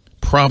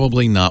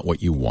 Probably not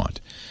what you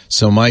want.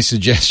 So my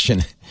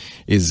suggestion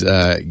is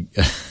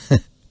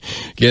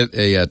get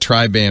a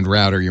tri-band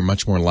router. You're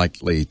much more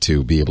likely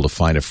to be able to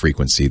find a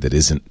frequency that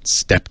isn't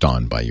stepped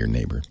on by your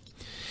neighbor.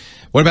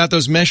 What about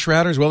those mesh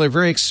routers? Well, they're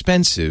very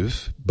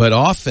expensive, but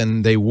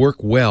often they work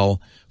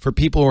well for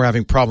people who are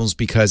having problems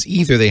because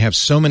either they have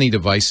so many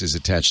devices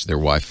attached to their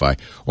Wi-Fi,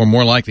 or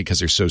more likely because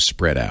they're so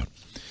spread out.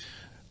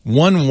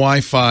 One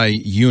Wi-Fi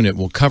unit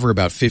will cover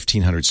about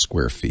 1,500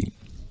 square feet.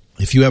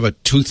 If you have a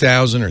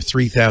 2,000 or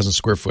 3,000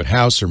 square foot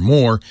house or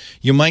more,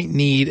 you might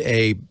need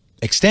a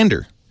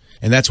extender,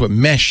 and that's what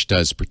mesh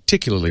does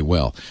particularly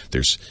well.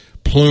 There's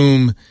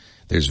Plume,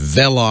 there's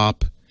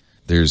Velop,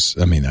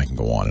 I can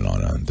go on and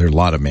on and on. There are a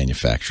lot of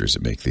manufacturers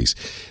that make these.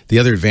 The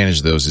other advantage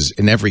of those is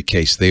in every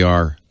case they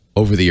are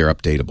over-the-air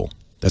updatable.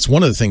 That's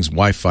one of the things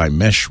Wi-Fi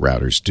mesh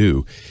routers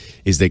do,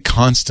 is they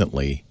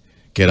constantly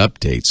get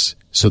updates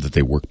so that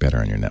they work better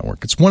on your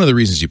network. It's one of the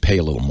reasons you pay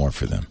a little more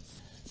for them.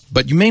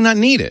 But you may not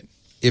need it.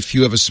 If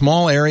you have a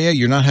small area,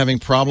 you're not having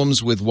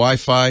problems with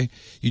Wi-Fi,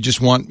 you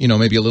just want,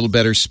 maybe a little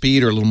better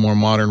speed or a little more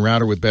modern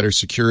router with better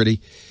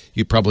security,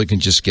 you probably can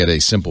just get a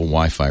simple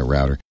Wi-Fi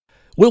router.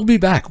 We'll be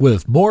back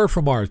with more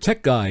from our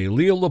tech guy,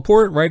 Leo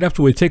Laporte, right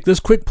after we take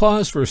this quick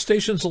pause for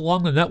stations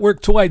along the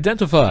network to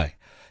identify.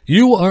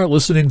 You are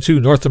listening to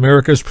North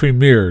America's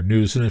premier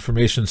news and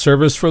information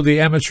service for the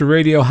amateur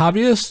radio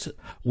hobbyist.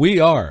 We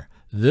are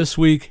This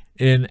Week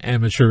in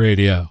Amateur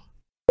Radio.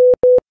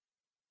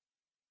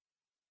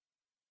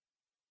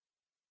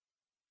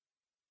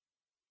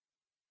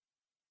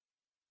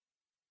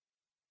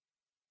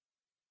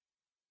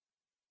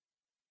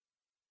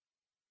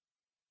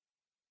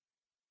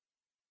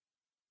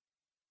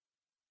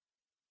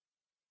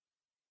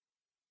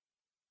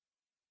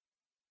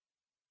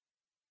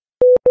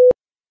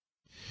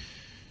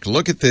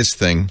 Look at this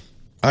thing.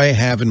 I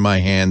have in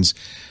my hands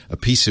a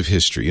piece of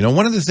history.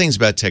 One of the things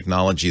about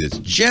technology that's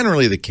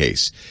generally the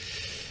case,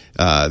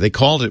 they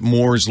called it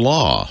Moore's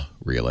Law,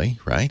 really,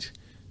 right?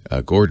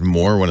 Gordon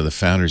Moore, one of the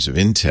founders of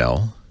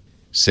Intel,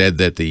 said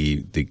that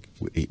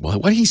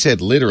what he said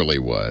literally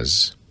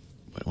was,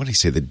 what did he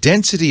say? The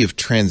density of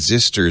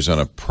transistors on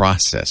a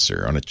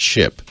processor, on a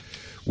chip,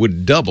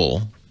 would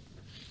double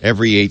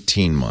every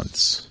 18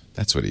 months.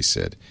 That's what he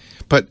said.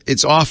 But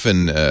it's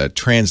often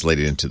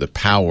translated into the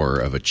power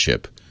of a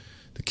chip.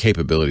 The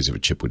capabilities of a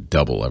chip would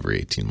double every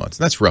 18 months.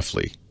 And that's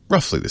roughly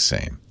the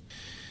same.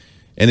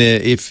 And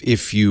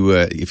if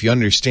you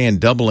understand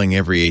doubling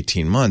every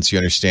 18 months, you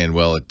understand,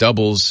 well, it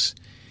doubles,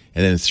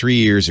 and then in 3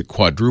 years it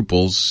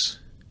quadruples,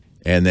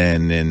 and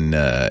then in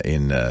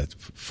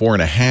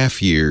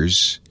 4.5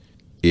 years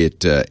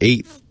it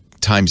 8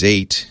 times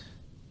 8,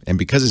 and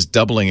because it's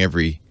doubling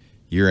every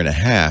year and a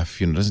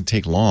half, it doesn't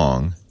take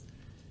long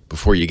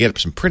before you get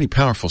some pretty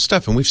powerful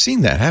stuff. And we've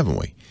seen that, haven't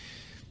we?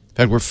 In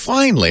fact, we're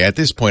finally, at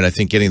this point, I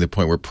think, getting to the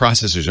point where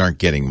processors aren't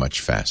getting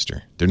much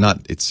faster. They're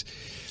not,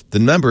 the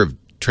number of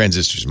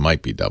transistors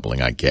might be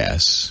doubling, I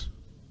guess,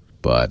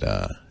 but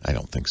I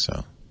don't think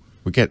so.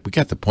 We got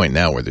the point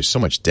now where there's so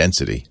much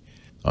density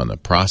on the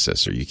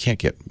processor, you can't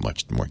get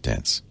much more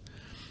dense.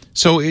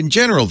 So in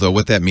general, though,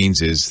 what that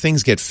means is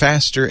things get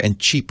faster and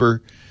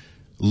cheaper,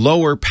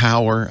 lower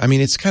power. I mean,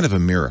 it's kind of a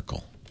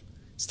miracle.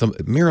 It's the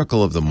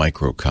miracle of the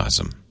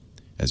microcosm,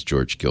 as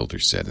George Gilder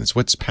said. It's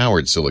what's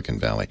powered Silicon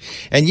Valley.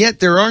 And yet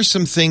there are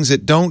some things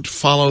that don't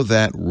follow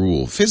that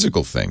rule,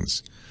 physical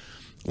things.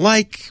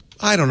 Like,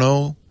 I don't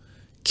know,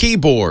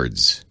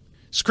 keyboards.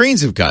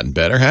 Screens have gotten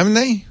better, haven't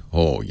they?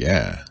 Oh,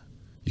 yeah.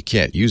 You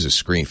can't use a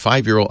screen.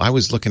 5-year-old, I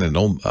was looking at an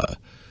old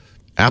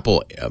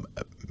Apple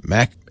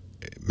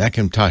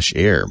Macintosh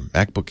Air,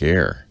 MacBook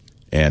Air.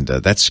 And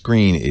that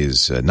screen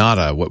is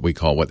not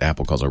what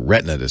Apple calls a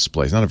retina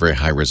display. It's not a very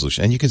high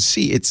resolution. And you can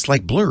see it's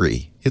like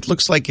blurry. It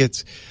looks like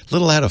it's a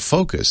little out of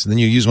focus. And then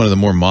you use one of the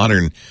more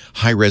modern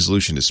high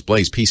resolution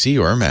displays,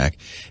 PC or Mac,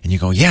 and you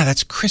go, yeah,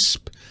 that's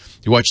crisp.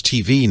 You watch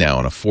TV now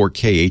on a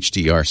 4K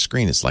HDR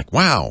screen. It's like,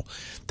 wow,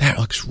 that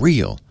looks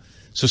real.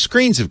 So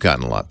screens have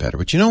gotten a lot better.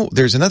 But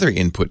there's another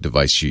input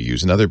device you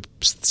use,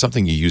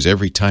 something you use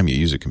every time you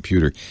use a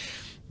computer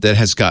that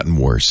has gotten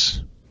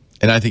worse.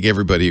 and I think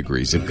everybody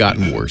agrees, have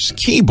gotten worse.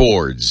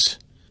 Keyboards,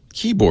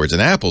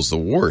 and Apple's the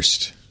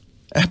worst.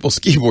 Apple's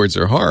keyboards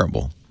are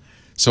horrible.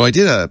 So I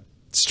did a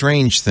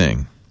strange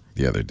thing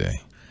the other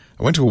day.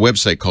 I went to a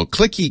website called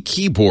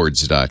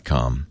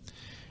clickykeyboards.com,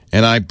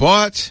 and I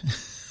bought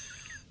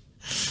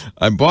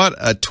a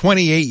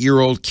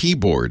 28-year-old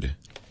keyboard.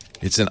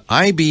 It's an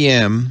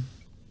IBM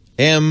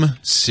M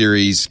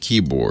series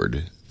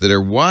keyboard that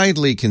are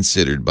widely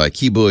considered by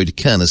keyboard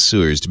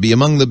connoisseurs to be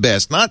among the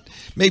best, not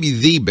maybe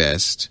the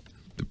best.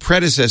 The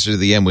predecessor to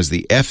the M was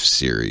the F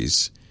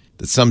series,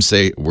 that some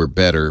say were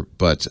better,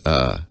 but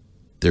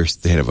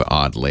they have an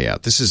odd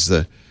layout. This is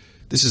the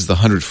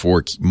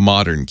 104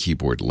 modern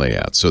keyboard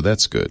layout, so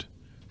that's good.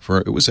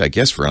 It was, I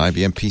guess, for an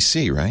IBM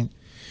PC, right?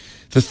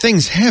 The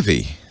thing's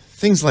heavy.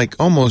 Thing's like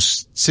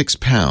almost 6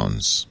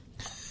 pounds.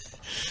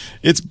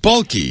 It's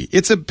bulky.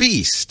 It's a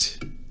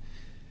beast.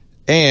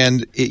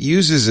 And it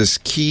uses this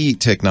key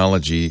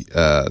technology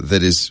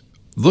that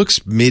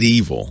looks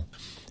medieval.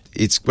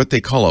 It's what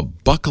they call a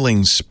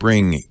buckling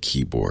spring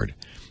keyboard.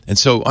 And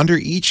so under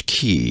each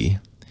key,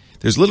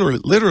 there's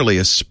literally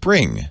a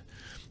spring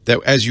that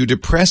as you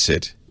depress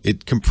it,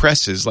 it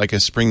compresses like a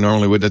spring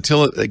normally would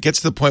until it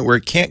gets to the point where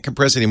it can't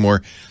compress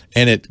anymore,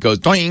 and it goes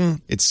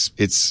doing. It's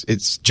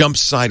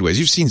jumps sideways.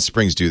 You've seen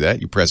springs do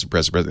that. You press it,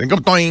 and go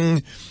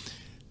doing.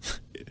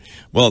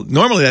 Well,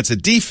 normally that's a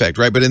defect,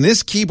 right? But in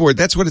this keyboard,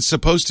 that's what it's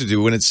supposed to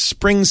do. When it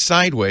springs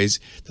sideways,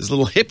 this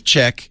little hip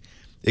check,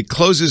 it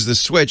closes the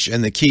switch,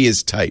 and the key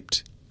is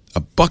typed.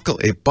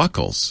 It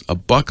buckles. A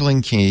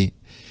buckling key.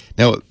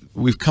 Now,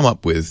 we've come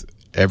up with,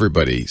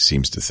 everybody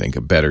seems to think,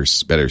 a better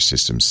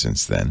system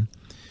since then.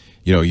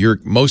 You know,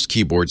 most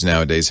keyboards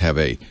nowadays have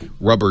a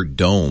rubber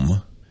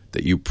dome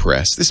that you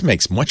press. This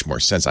makes much more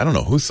sense. I don't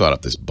know who thought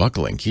up this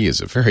buckling key.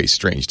 It's a very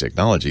strange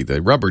technology.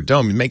 The rubber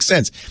dome, it makes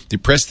sense. You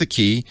press the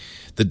key,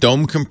 the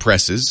dome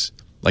compresses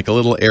like a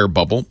little air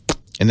bubble,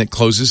 and it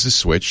closes the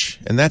switch,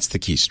 and that's the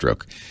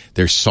keystroke.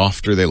 They're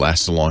softer. They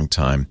last a long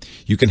time.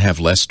 You can have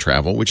less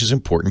travel, which is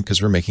important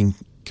because we're making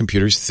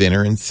computers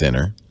thinner and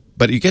thinner.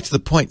 But you get to the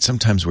point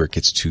sometimes where it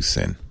gets too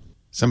thin.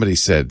 Somebody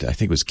said, I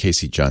think it was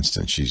Casey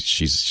Johnston,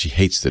 she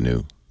hates the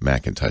new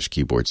Macintosh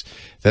keyboards,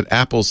 that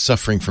Apple's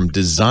suffering from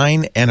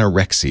design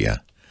anorexia.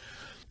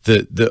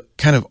 The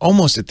kind of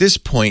almost at this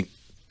point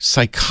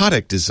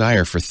psychotic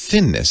desire for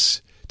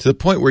thinness to the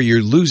point where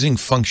you're losing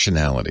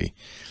functionality.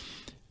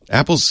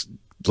 Apple's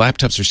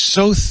laptops are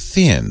so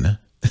thin,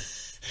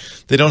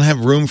 they don't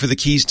have room for the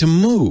keys to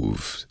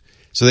move.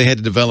 So they had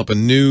to develop a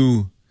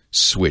new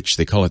switch.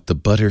 They call it the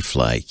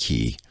butterfly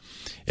key.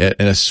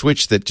 And a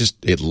switch that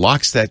it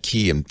locks that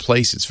key in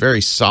place. It's very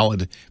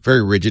solid,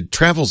 very rigid,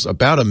 travels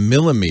about a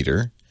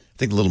millimeter, I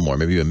think a little more,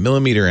 maybe 1.5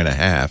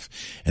 millimeters,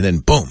 and then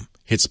boom,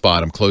 hits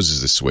bottom,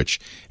 closes the switch,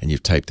 and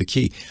you've typed the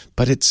key.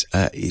 But it's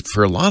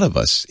for a lot of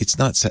us, it's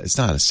not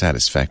a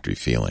satisfactory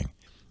feeling.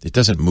 It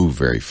doesn't move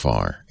very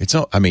far.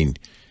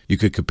 You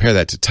could compare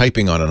that to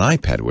typing on an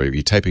iPad, where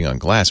you're typing on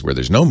glass where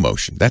there's no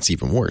motion. That's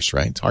even worse,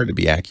 right? It's hard to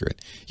be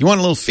accurate. You want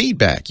a little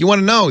feedback. You want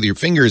to know that your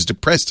finger has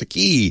depressed a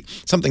key.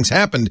 Something's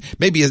happened.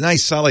 Maybe a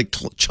nice solid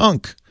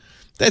chunk.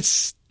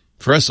 That's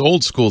for us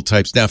old school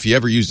types. Now, if you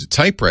ever used a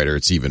typewriter,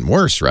 it's even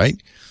worse, right?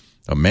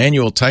 A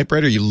manual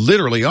typewriter, you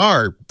literally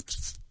are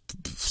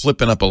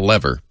flipping up a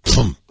lever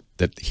boom,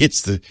 that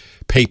hits the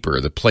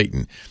paper, the plate,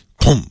 and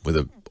boom, with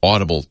an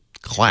audible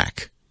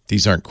clack.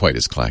 These aren't quite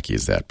as clacky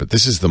as that, but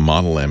this is the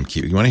Model M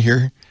key. You want to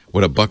hear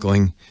what a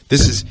buckling?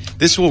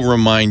 This will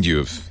remind you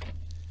of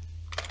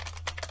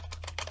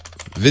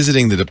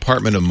visiting the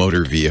Department of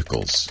Motor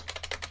Vehicles,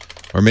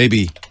 or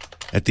maybe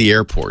at the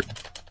airport.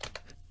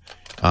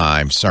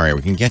 I'm sorry,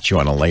 we can get you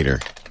on a later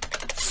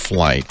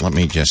flight. Let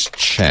me just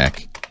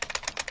check.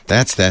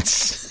 That's that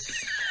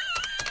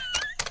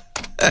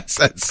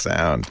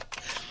sound.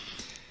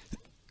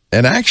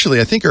 And actually,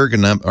 I think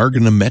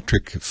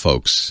ergonometric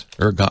folks,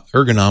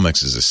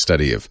 ergonomics is a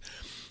study of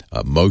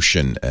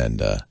motion and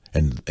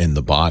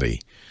the body,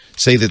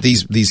 say that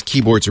these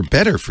keyboards are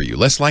better for you,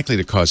 less likely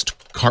to cause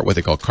what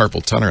they call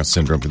carpal tunnel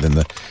syndrome. But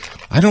then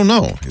I don't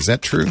know, is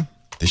that true?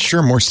 They're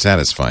sure more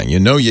satisfying.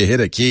 You know you hit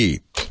a key.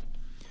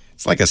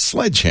 It's like a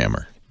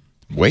sledgehammer.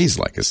 Weighs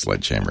like a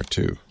sledgehammer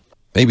too.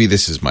 Maybe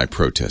this is my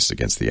protest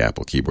against the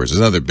Apple keyboards. There's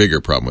another bigger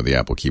problem with the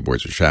Apple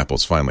keyboards, which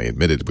Apple's finally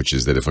admitted, which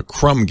is that if a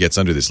crumb gets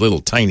under this little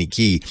tiny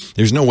key,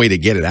 there's no way to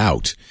get it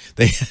out.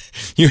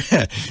 You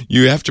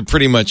have to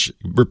pretty much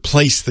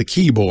replace the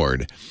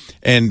keyboard.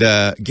 And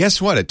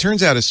guess what? It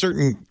turns out a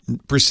certain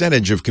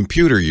percentage of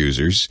computer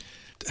users,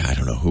 I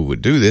don't know who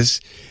would do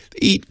this,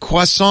 eat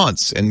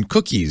croissants and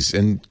cookies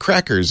and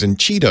crackers and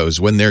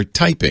Cheetos when they're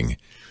typing.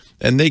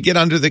 And they get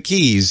under the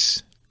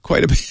keys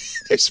quite a bit.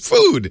 There's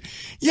food.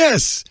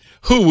 Yes.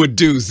 Who would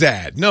do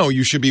that? No,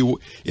 you should be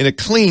in a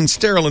clean,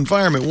 sterile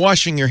environment,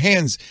 washing your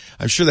hands.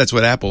 I'm sure that's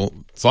what Apple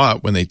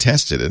thought when they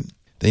tested it.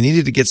 They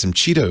needed to get some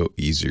Cheeto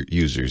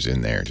users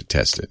in there to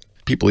test it.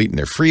 People eating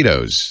their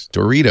Fritos,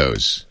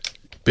 Doritos,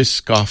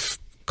 Biscoff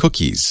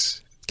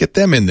cookies. Get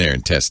them in there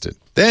and test it.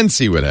 Then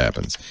see what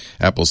happens.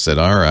 Apple said,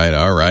 all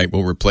right,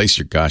 we'll replace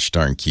your gosh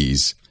darn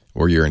keys.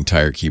 or your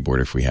entire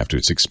keyboard if we have to.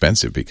 It's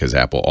expensive because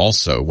Apple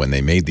also, when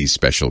they made these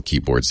special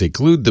keyboards, they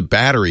glued the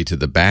battery to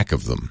the back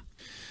of them.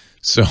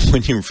 So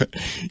when you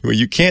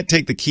can't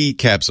take the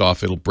keycaps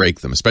off, it'll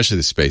break them, especially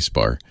the space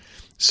bar.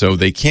 So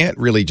they can't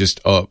really just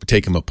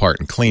take them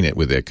apart and clean it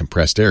with a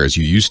compressed air as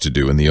you used to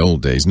do in the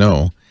old days.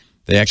 No,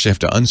 they actually have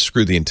to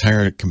unscrew the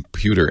entire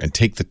computer and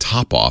take the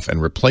top off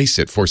and replace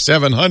it for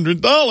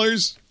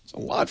 $700. It's a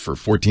lot for a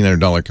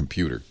 $1,400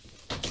 computer.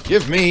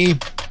 Give me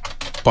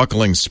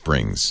buckling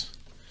springs.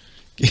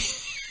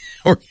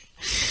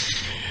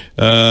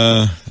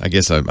 I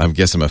guess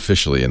I'm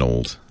officially an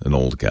old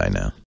guy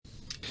now.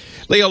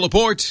 Leo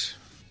Laporte,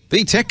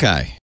 the tech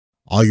guy.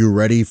 Are you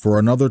ready for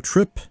another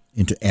trip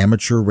into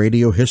amateur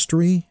radio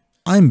history?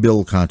 I'm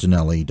Bill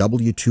Continelli,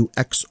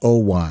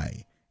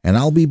 W2XOY, and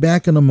I'll be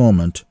back in a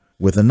moment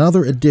with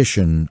another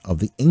edition of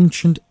the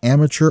Ancient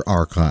Amateur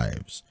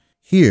Archives,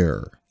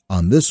 here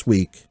on This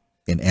Week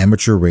in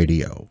Amateur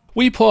Radio.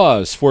 We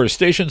pause for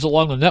stations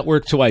along the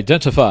network to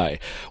identify.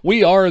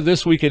 We are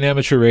This Week in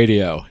Amateur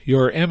Radio,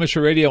 your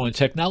amateur radio and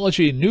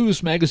technology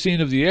news magazine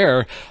of the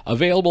air,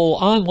 available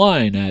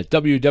online at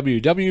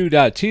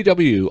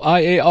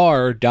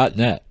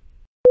www.twiar.net.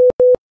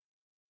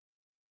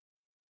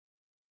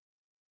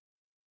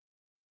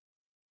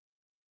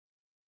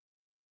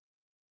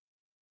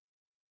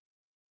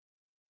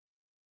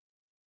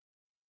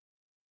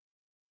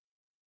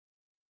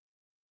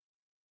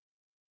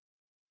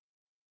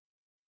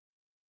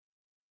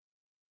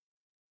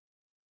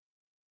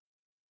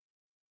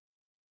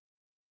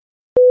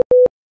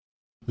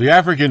 The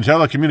African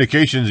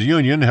Telecommunications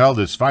Union held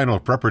its final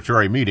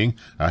preparatory meeting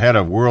ahead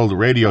of World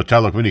Radio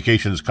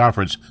Telecommunications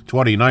Conference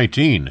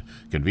 2019,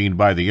 convened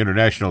by the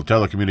International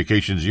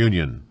Telecommunications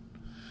Union.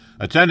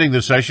 Attending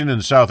the session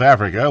in South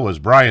Africa was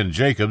Brian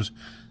Jacobs,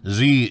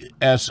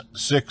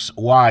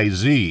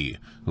 ZS6YZ,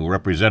 who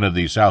represented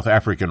the South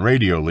African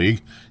Radio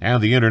League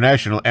and the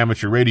International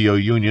Amateur Radio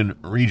Union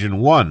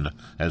Region 1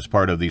 as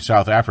part of the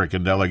South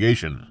African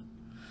delegation.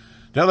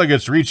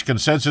 Delegates reached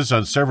consensus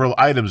on several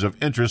items of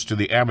interest to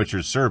the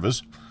amateur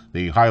service.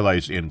 The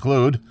highlights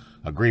include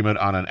agreement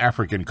on an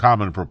African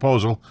Common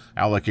proposal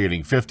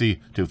allocating 50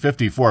 to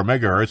 54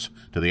 megahertz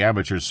to the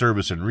amateur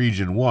service in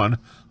Region 1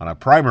 on a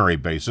primary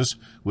basis,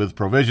 with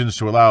provisions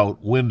to allow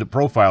wind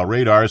profile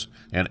radars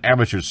and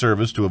amateur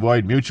service to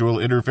avoid mutual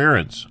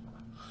interference.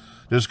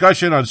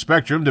 Discussion on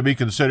spectrum to be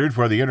considered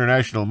for the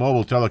international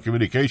mobile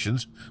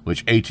telecommunications,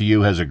 which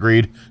ATU has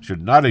agreed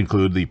should not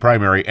include the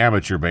primary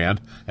amateur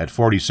band at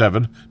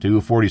 47 to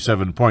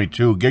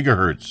 47.2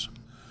 gigahertz.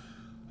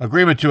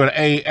 Agreement to an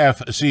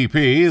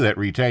AFCP that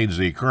retains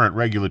the current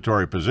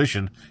regulatory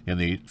position in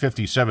the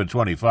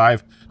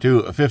 5725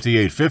 to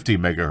 5850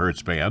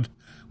 megahertz band,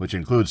 which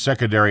includes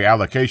secondary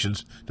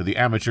allocations to the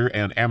amateur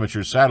and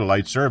amateur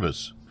satellite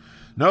service.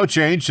 No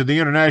change to the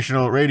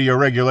international radio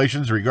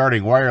regulations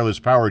regarding wireless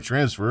power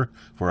transfer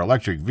for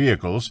electric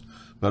vehicles,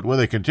 but with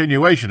a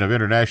continuation of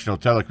international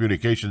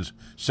telecommunications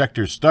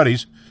sector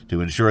studies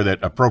to ensure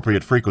that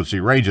appropriate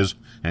frequency ranges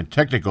and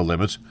technical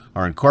limits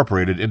are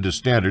incorporated into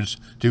standards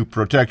to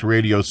protect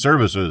radio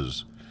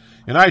services.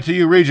 In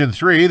ITU Region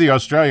 3, the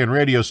Australian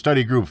Radio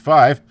Study Group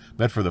 5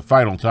 met for the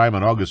final time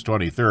on August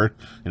 23rd.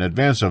 In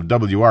advance of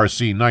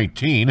WRC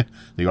 19,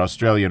 the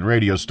Australian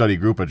Radio Study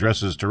Group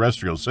addresses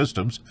terrestrial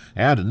systems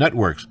and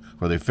networks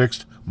for the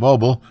fixed,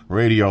 mobile,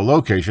 radio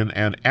location,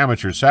 and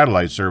amateur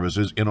satellite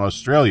services in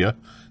Australia,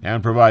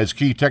 and provides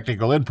key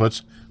technical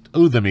inputs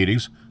to the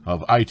meetings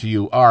of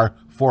ITU-R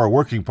 4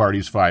 Working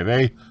Parties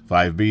 5A,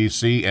 5B,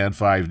 C, and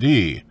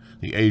 5D,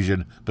 the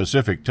Asian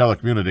Pacific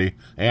Telecommunity,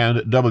 and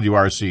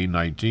WRC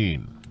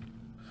 19.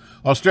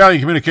 Australian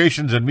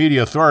Communications and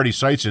Media Authority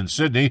sites in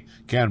Sydney,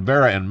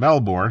 Canberra, and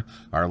Melbourne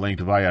are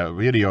linked via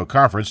video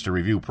conference to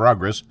review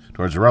progress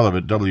towards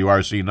relevant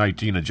WRC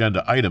 19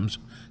 agenda items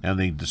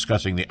and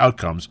discussing the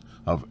outcomes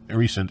of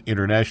recent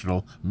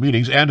international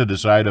meetings and to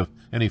decide of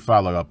any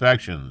follow-up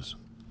actions.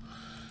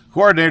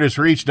 Coordinators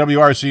for each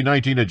WRC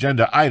 19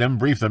 agenda item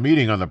briefed the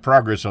meeting on the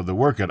progress of the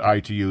work at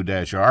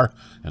ITU-R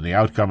and the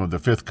outcome of the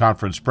 5th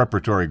Conference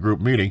Preparatory Group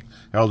meeting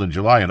held in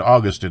July and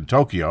August in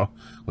Tokyo,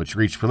 which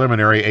reached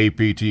preliminary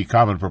APT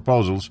common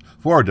proposals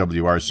for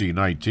WRC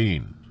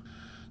 19.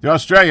 The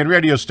Australian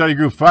Radio Study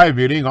Group 5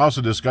 meeting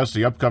also discussed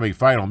the upcoming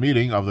final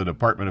meeting of the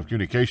Department of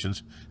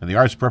Communications and the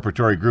Arts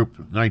Preparatory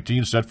Group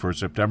 19 set for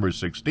September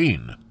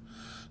 16.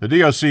 The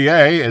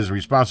DOCA is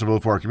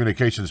responsible for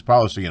communications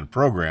policy and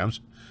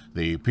programs.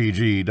 The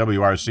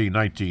PG-WRC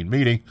 19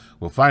 meeting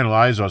will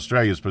finalize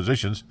Australia's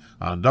positions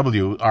on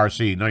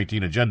WRC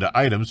 19 agenda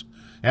items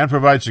and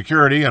provide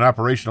security and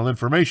operational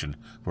information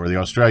for the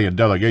Australian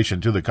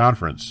delegation to the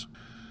conference.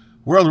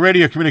 World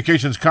Radio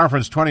Communications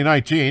Conference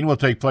 2019 will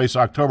take place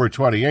October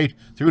 28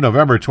 through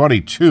November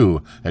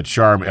 22 at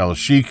Sharm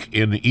el-Sheikh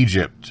in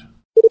Egypt.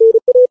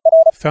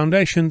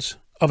 Foundations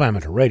of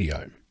Amateur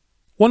Radio.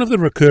 One of the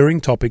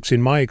recurring topics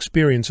in my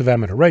experience of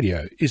amateur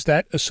radio is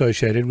that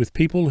associated with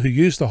people who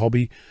use the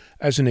hobby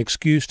as an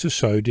excuse to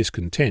sow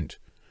discontent.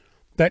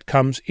 That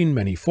comes in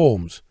many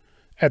forms.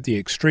 At the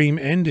extreme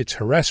end, it's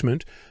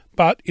harassment,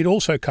 but it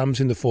also comes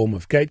in the form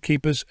of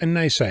gatekeepers and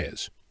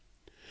naysayers.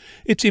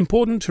 It's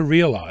important to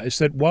realize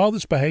that while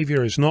this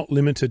behavior is not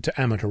limited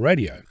to amateur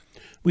radio,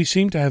 we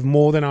seem to have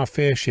more than our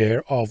fair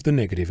share of the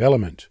negative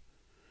element.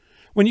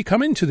 When you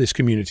come into this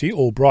community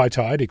all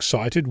bright-eyed,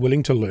 excited,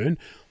 willing to learn,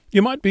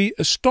 you might be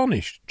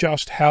astonished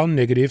just how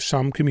negative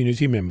some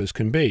community members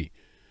can be.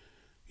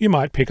 You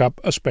might pick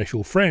up a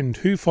special friend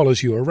who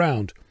follows you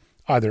around,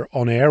 either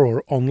on air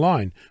or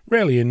online,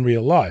 rarely in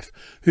real life,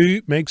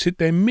 who makes it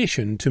their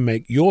mission to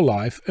make your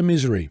life a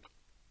misery.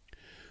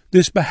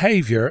 This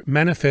behavior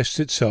manifests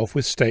itself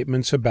with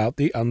statements about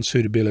the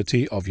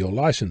unsuitability of your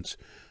license,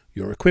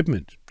 your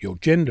equipment, your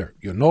gender,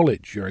 your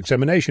knowledge, your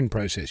examination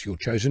process, your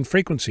chosen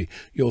frequency,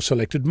 your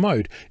selected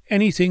mode,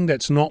 anything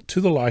that's not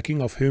to the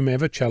liking of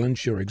whomever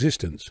challenged your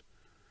existence.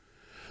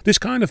 This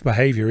kind of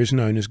behavior is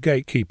known as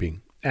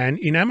gatekeeping, and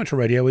in amateur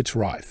radio it's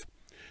rife.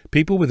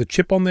 People with a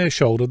chip on their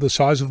shoulder the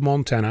size of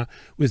Montana,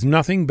 with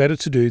nothing better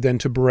to do than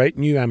to berate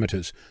new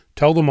amateurs,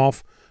 tell them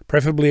off,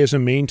 preferably as a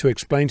mean to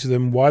explain to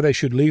them why they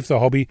should leave the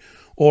hobby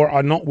or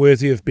are not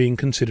worthy of being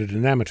considered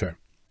an amateur.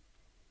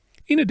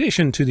 In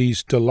addition to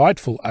these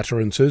delightful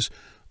utterances,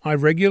 I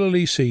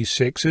regularly see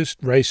sexist,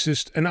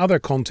 racist, and other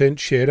content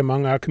shared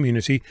among our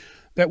community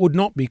that would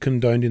not be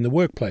condoned in the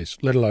workplace,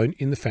 let alone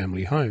in the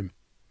family home.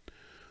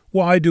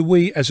 Why do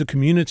we as a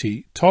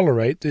community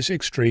tolerate this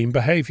extreme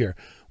behavior,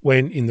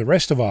 when in the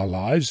rest of our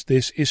lives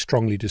this is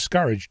strongly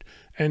discouraged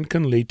and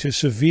can lead to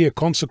severe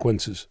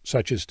consequences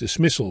such as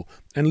dismissal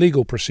and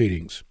legal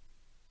proceedings?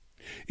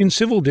 In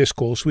civil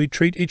discourse we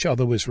treat each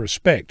other with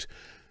respect,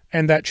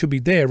 and that should be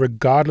there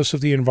regardless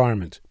of the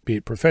environment, be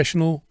it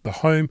professional, the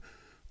home,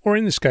 or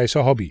in this case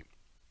a hobby.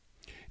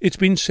 It's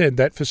been said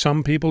that for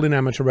some people in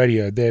amateur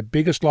radio their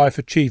biggest life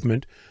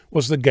achievement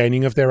was the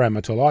gaining of their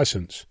amateur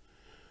license.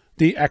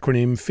 The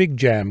acronym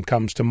FIGJAM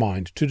comes to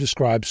mind to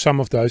describe some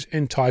of those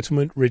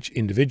entitlement-rich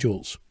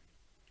individuals.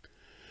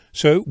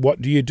 So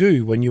what do you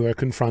do when you are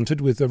confronted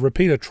with a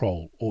repeater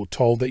troll, or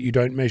told that you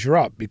don't measure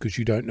up because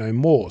you don't know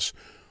Morse,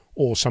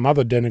 or some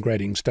other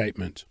denigrating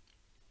statement?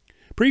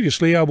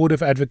 Previously I would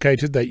have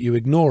advocated that you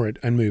ignore it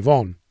and move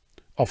on.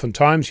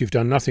 Oftentimes you've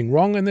done nothing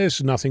wrong and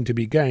there's nothing to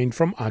be gained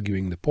from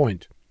arguing the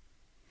point.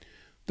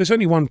 There's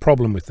only one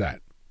problem with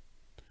that.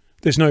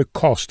 There's no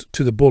cost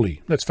to the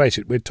bully. Let's face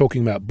it, we're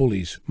talking about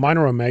bullies.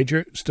 Minor or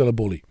major, still a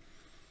bully.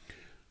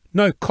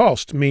 No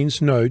cost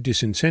means no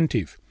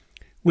disincentive,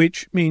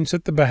 which means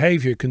that the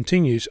behavior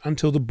continues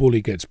until the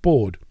bully gets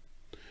bored.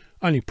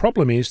 Only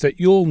problem is that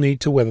you'll need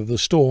to weather the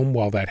storm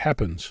while that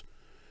happens.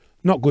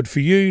 Not good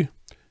for you,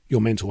 your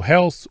mental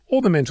health,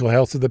 or the mental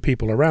health of the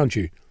people around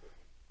you.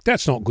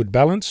 That's not good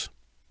balance.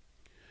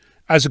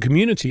 As a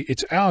community,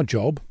 it's our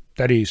job,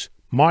 that is,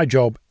 my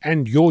job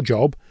and your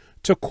job,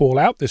 to call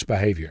out this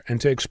behavior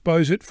and to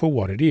expose it for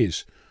what it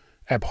is: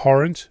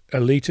 abhorrent,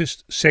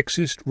 elitist,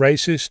 sexist,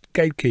 racist,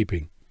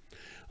 gatekeeping.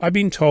 I've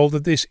been told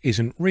that this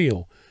isn't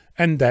real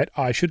and that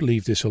I should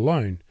leave this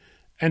alone,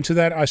 and to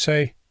that I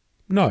say,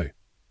 no.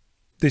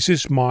 This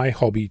is my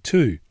hobby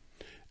too,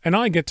 and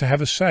I get to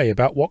have a say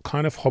about what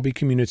kind of hobby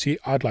community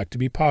I'd like to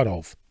be part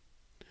of.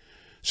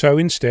 So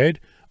instead,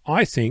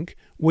 I think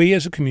we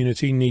as a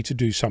community need to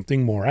do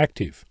something more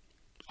active.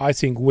 I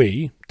think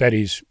we, that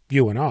is,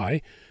 you and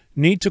I,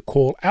 need to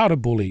call out a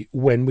bully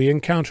when we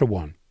encounter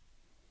one.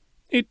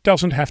 It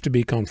doesn't have to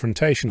be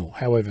confrontational,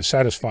 however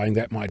satisfying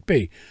that might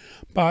be,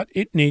 but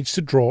it needs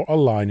to draw a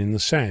line in the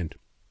sand.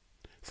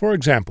 For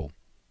example,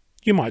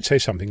 you might say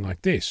something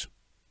like this: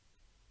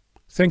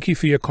 "Thank you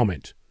for your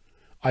comment.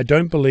 I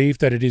don't believe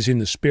that it is in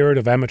the spirit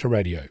of amateur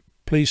radio.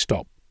 Please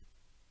stop."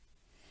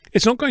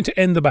 It's not going to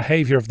end the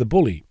behavior of the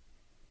bully,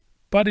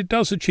 but it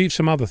does achieve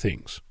some other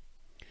things.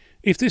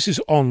 If this is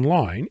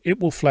online,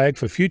 it will flag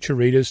for future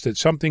readers that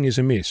something is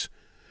amiss,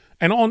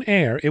 and on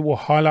air it will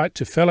highlight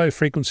to fellow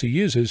frequency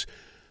users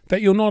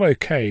that you're not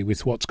okay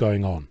with what's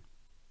going on.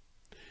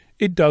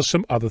 It does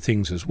some other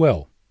things as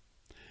well.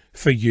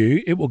 For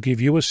you, it will give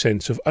you a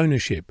sense of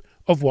ownership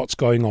of what's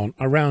going on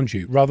around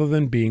you, rather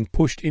than being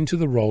pushed into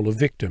the role of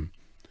victim.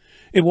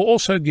 It will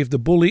also give the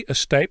bully a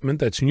statement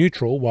that's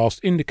neutral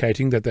whilst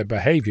indicating that their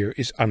behavior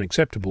is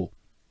unacceptable.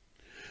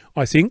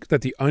 I think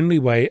that the only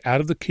way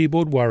out of the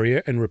keyboard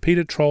warrior and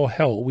repeater troll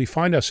hell we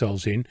find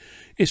ourselves in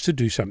is to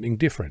do something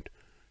different,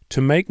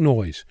 to make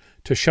noise,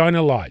 to shine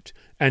a light,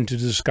 and to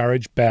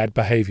discourage bad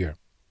behavior.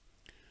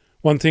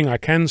 One thing I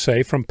can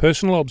say from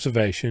personal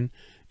observation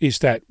is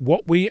that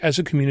what we as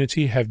a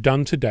community have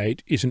done to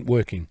date isn't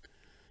working.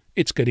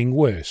 It's getting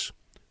worse.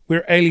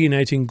 We're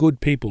alienating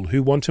good people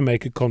who want to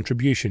make a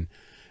contribution,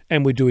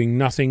 and we're doing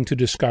nothing to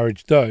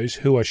discourage those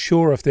who are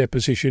sure of their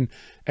position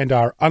and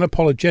are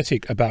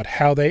unapologetic about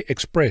how they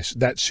express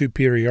that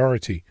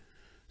superiority.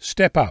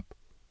 Step up.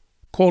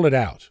 Call it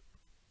out.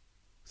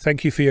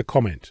 Thank you for your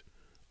comment.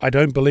 I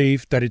don't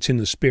believe that it's in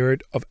the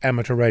spirit of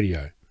amateur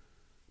radio.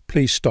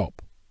 Please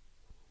stop.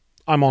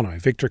 I'm Ono,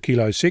 Victor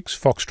Kilo 6,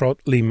 Foxtrot,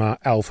 Lima,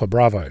 Alpha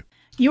Bravo.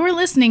 You're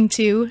listening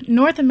to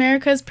North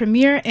America's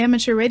premier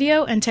amateur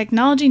radio and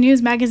technology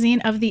news magazine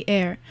of the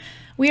air.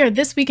 We are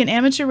This Week in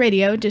Amateur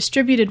Radio,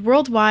 distributed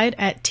worldwide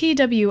at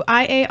twiar.net.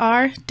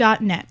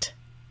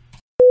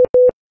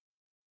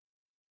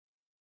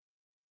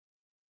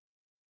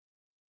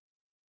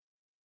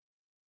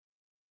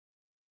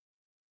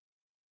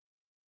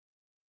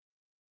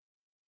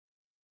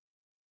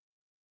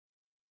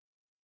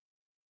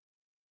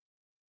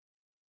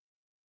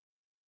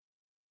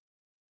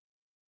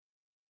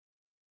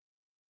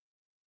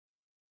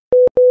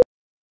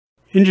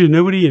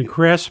 Ingenuity and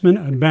craftsmen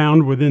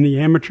abound within the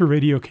amateur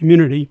radio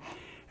community,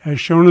 as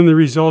shown in the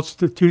results of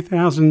the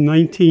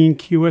 2019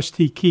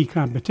 QST Key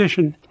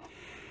competition.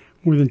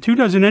 More than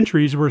 24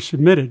 entries were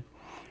submitted,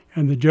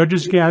 and the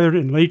judges gathered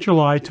in late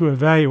July to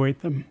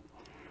evaluate them.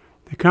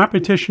 The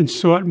competition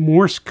sought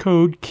Morse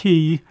code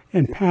key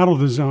and paddle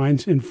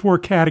designs in 4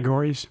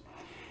 categories: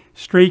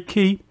 straight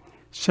key,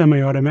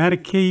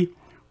 semi-automatic key,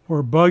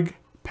 or bug,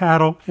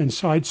 paddle, and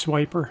side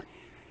swiper.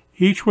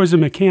 Each was a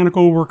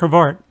mechanical work of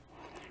art,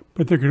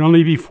 but there could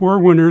only be 4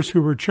 winners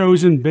who were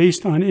chosen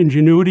based on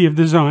ingenuity of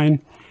design,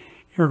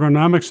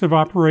 ergonomics of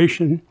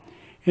operation,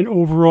 and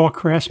overall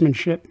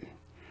craftsmanship.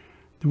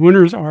 The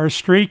winners are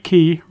straight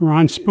key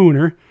Ron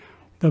Spooner,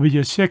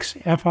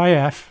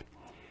 W2XBS,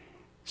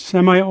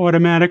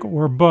 semi-automatic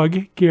or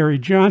bug Gary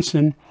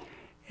Johnson,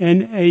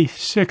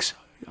 NA60,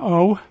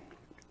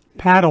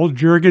 paddle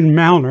Jurgen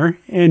Malner,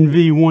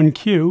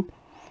 NV1Q,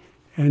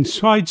 and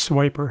side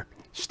swiper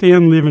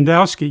Stan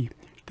Lewandowski,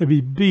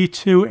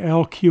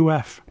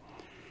 WB2LQF.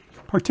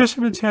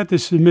 Participants had to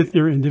submit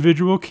their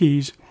individual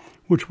keys,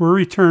 which were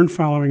returned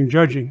following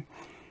judging,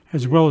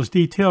 as well as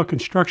detailed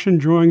construction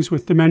drawings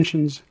with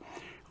dimensions,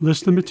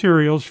 list of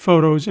materials,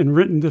 photos, and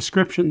written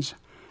descriptions.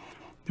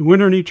 The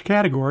winner in each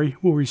category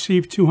will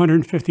receive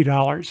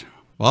 $250.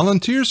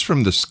 Volunteers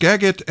from the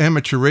Skagit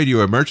Amateur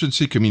Radio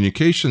Emergency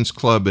Communications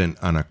Club in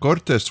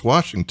Anacortes,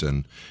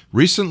 Washington,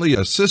 recently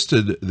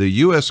assisted the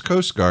U.S.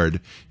 Coast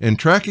Guard in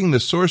tracking the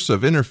source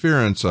of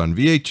interference on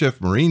VHF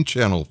Marine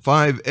Channel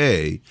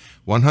 5A,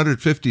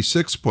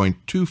 156.250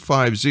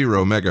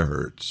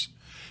 MHz.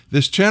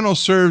 This channel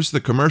serves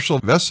the commercial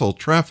vessel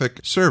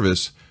traffic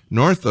service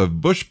north of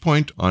Bush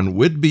Point on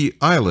Whidbey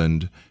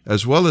Island,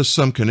 as well as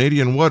some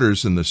Canadian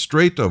waters in the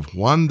Strait of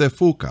Juan de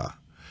Fuca.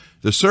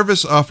 The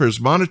service offers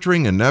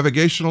monitoring and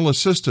navigational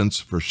assistance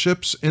for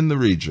ships in the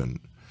region.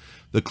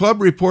 The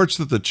club reports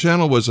that the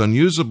channel was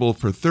unusable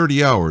for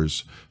 30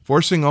 hours,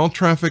 forcing all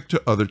traffic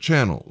to other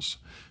channels.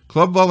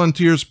 Club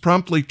volunteers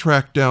promptly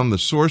tracked down the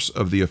source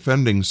of the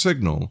offending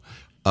signal,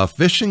 a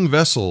fishing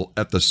vessel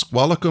at the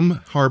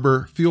Squalicum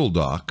Harbor fuel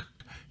dock,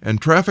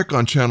 and traffic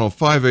on Channel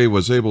 5A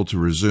was able to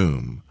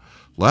resume.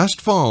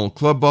 Last fall,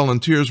 club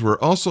volunteers were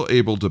also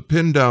able to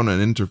pin down an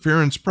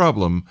interference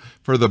problem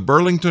for the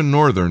Burlington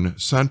Northern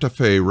Santa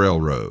Fe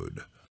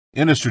Railroad.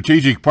 In a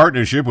strategic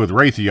partnership with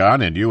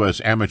Raytheon and U.S.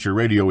 amateur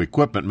radio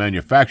equipment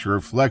manufacturer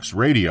Flex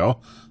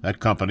Radio, that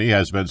company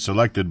has been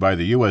selected by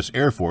the U.S.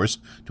 Air Force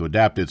to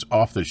adapt its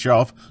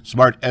off-the-shelf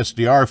Smart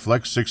SDR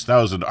Flex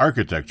 6000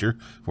 architecture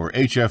for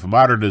HF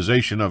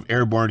modernization of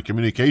airborne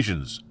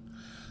communications.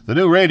 The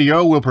new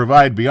radio will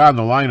provide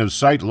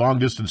beyond-the-line-of-sight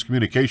long-distance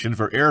communication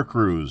for air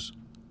crews.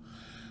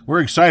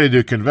 We're excited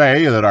to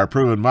convey that our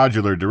proven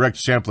modular direct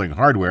sampling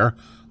hardware,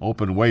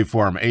 open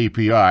waveform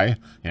API,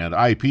 and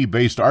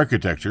IP-based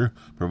architecture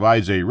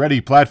provides a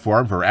ready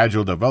platform for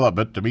agile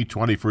development to meet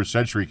 21st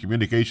century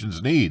communications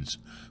needs,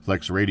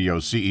 Flex Radio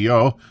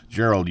CEO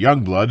Gerald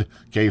Youngblood,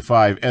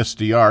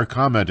 K5SDR,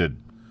 commented.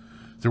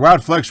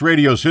 Throughout Flex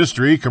Radio's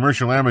history,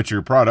 commercial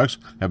amateur products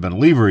have been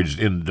leveraged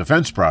in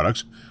defense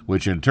products,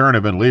 which in turn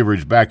have been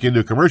leveraged back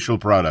into commercial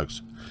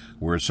products.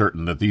 We're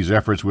certain that these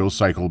efforts will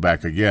cycle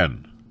back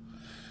again.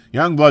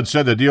 Youngblood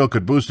said the deal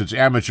could boost its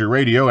amateur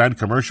radio and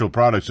commercial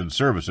products and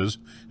services,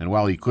 and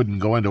while he couldn't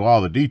go into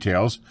all the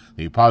details,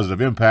 the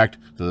positive impact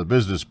to the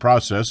business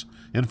process,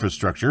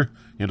 infrastructure,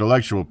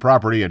 intellectual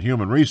property, and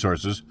human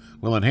resources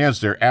will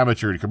enhance their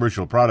amateur and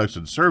commercial products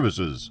and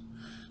services.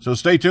 So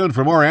stay tuned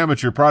for more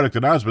amateur product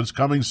announcements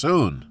coming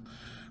soon.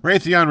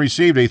 Raytheon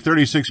received a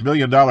 $36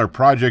 million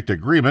project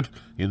agreement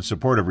in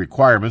support of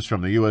requirements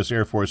from the U.S.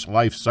 Air Force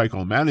Life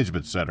Cycle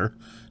Management Center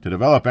to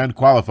develop and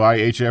qualify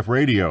HF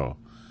radio.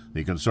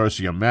 The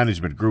Consortium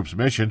Management Group's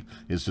mission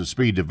is to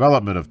speed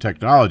development of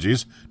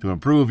technologies to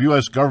improve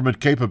U.S. government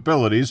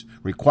capabilities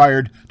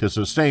required to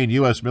sustain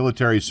U.S.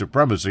 military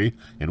supremacy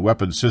in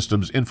weapons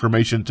systems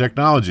information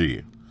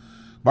technology.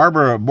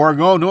 Barbara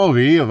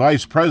Borgonovi, a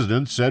vice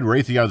president, said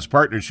Raytheon's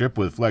partnership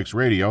with Flex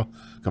Radio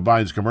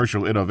combines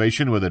commercial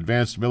innovation with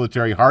advanced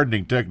military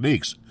hardening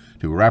techniques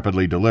to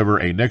rapidly deliver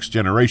a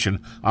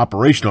next-generation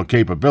operational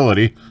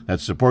capability that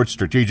supports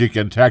strategic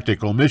and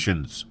tactical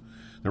missions.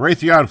 The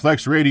Raytheon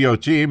Flex Radio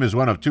team is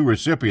one of 2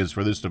 recipients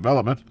for this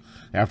development.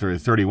 After a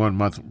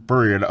 31-month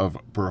period of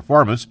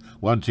performance,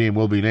 one team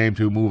will be named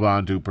to move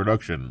on to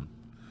production.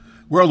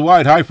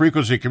 Worldwide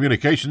high-frequency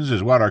communications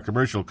is what our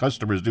commercial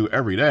customers do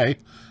every day,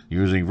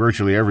 using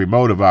virtually every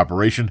mode of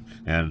operation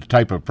and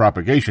type of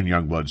propagation,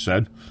 Youngblood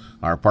said.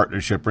 Our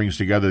partnership brings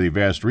together the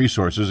vast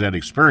resources and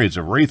experience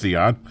of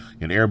Raytheon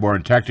in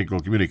airborne tactical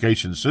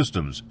communication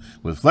systems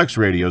with Flex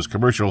Radio's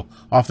commercial,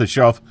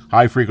 off-the-shelf,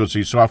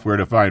 high-frequency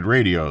software-defined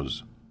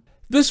radios.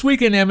 This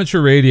Week in Amateur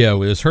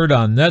Radio is heard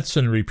on nets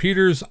and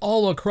repeaters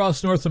all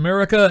across North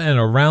America and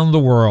around the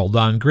world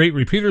on great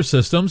repeater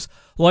systems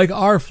like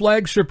our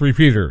flagship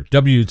repeater,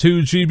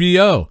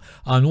 W2GBO,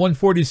 on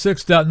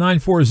 146.940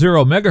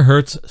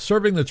 MHz,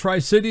 serving the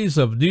Tri-Cities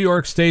of New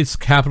York State's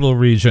capital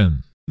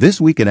region. This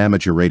Week in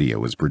Amateur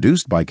Radio is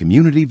produced by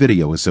Community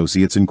Video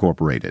Associates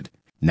Incorporated.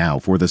 Now,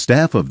 for the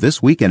staff of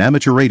This Week in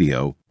Amateur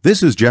Radio,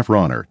 this is Jeff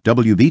Ronner,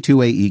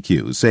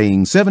 WB2AEQ,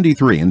 saying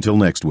 73 until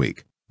next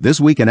week. This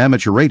Week in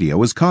Amateur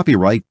Radio is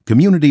copyright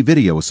Community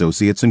Video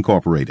Associates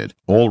Incorporated.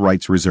 All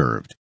rights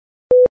reserved.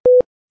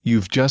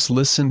 You've just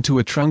listened to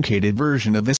a truncated version of This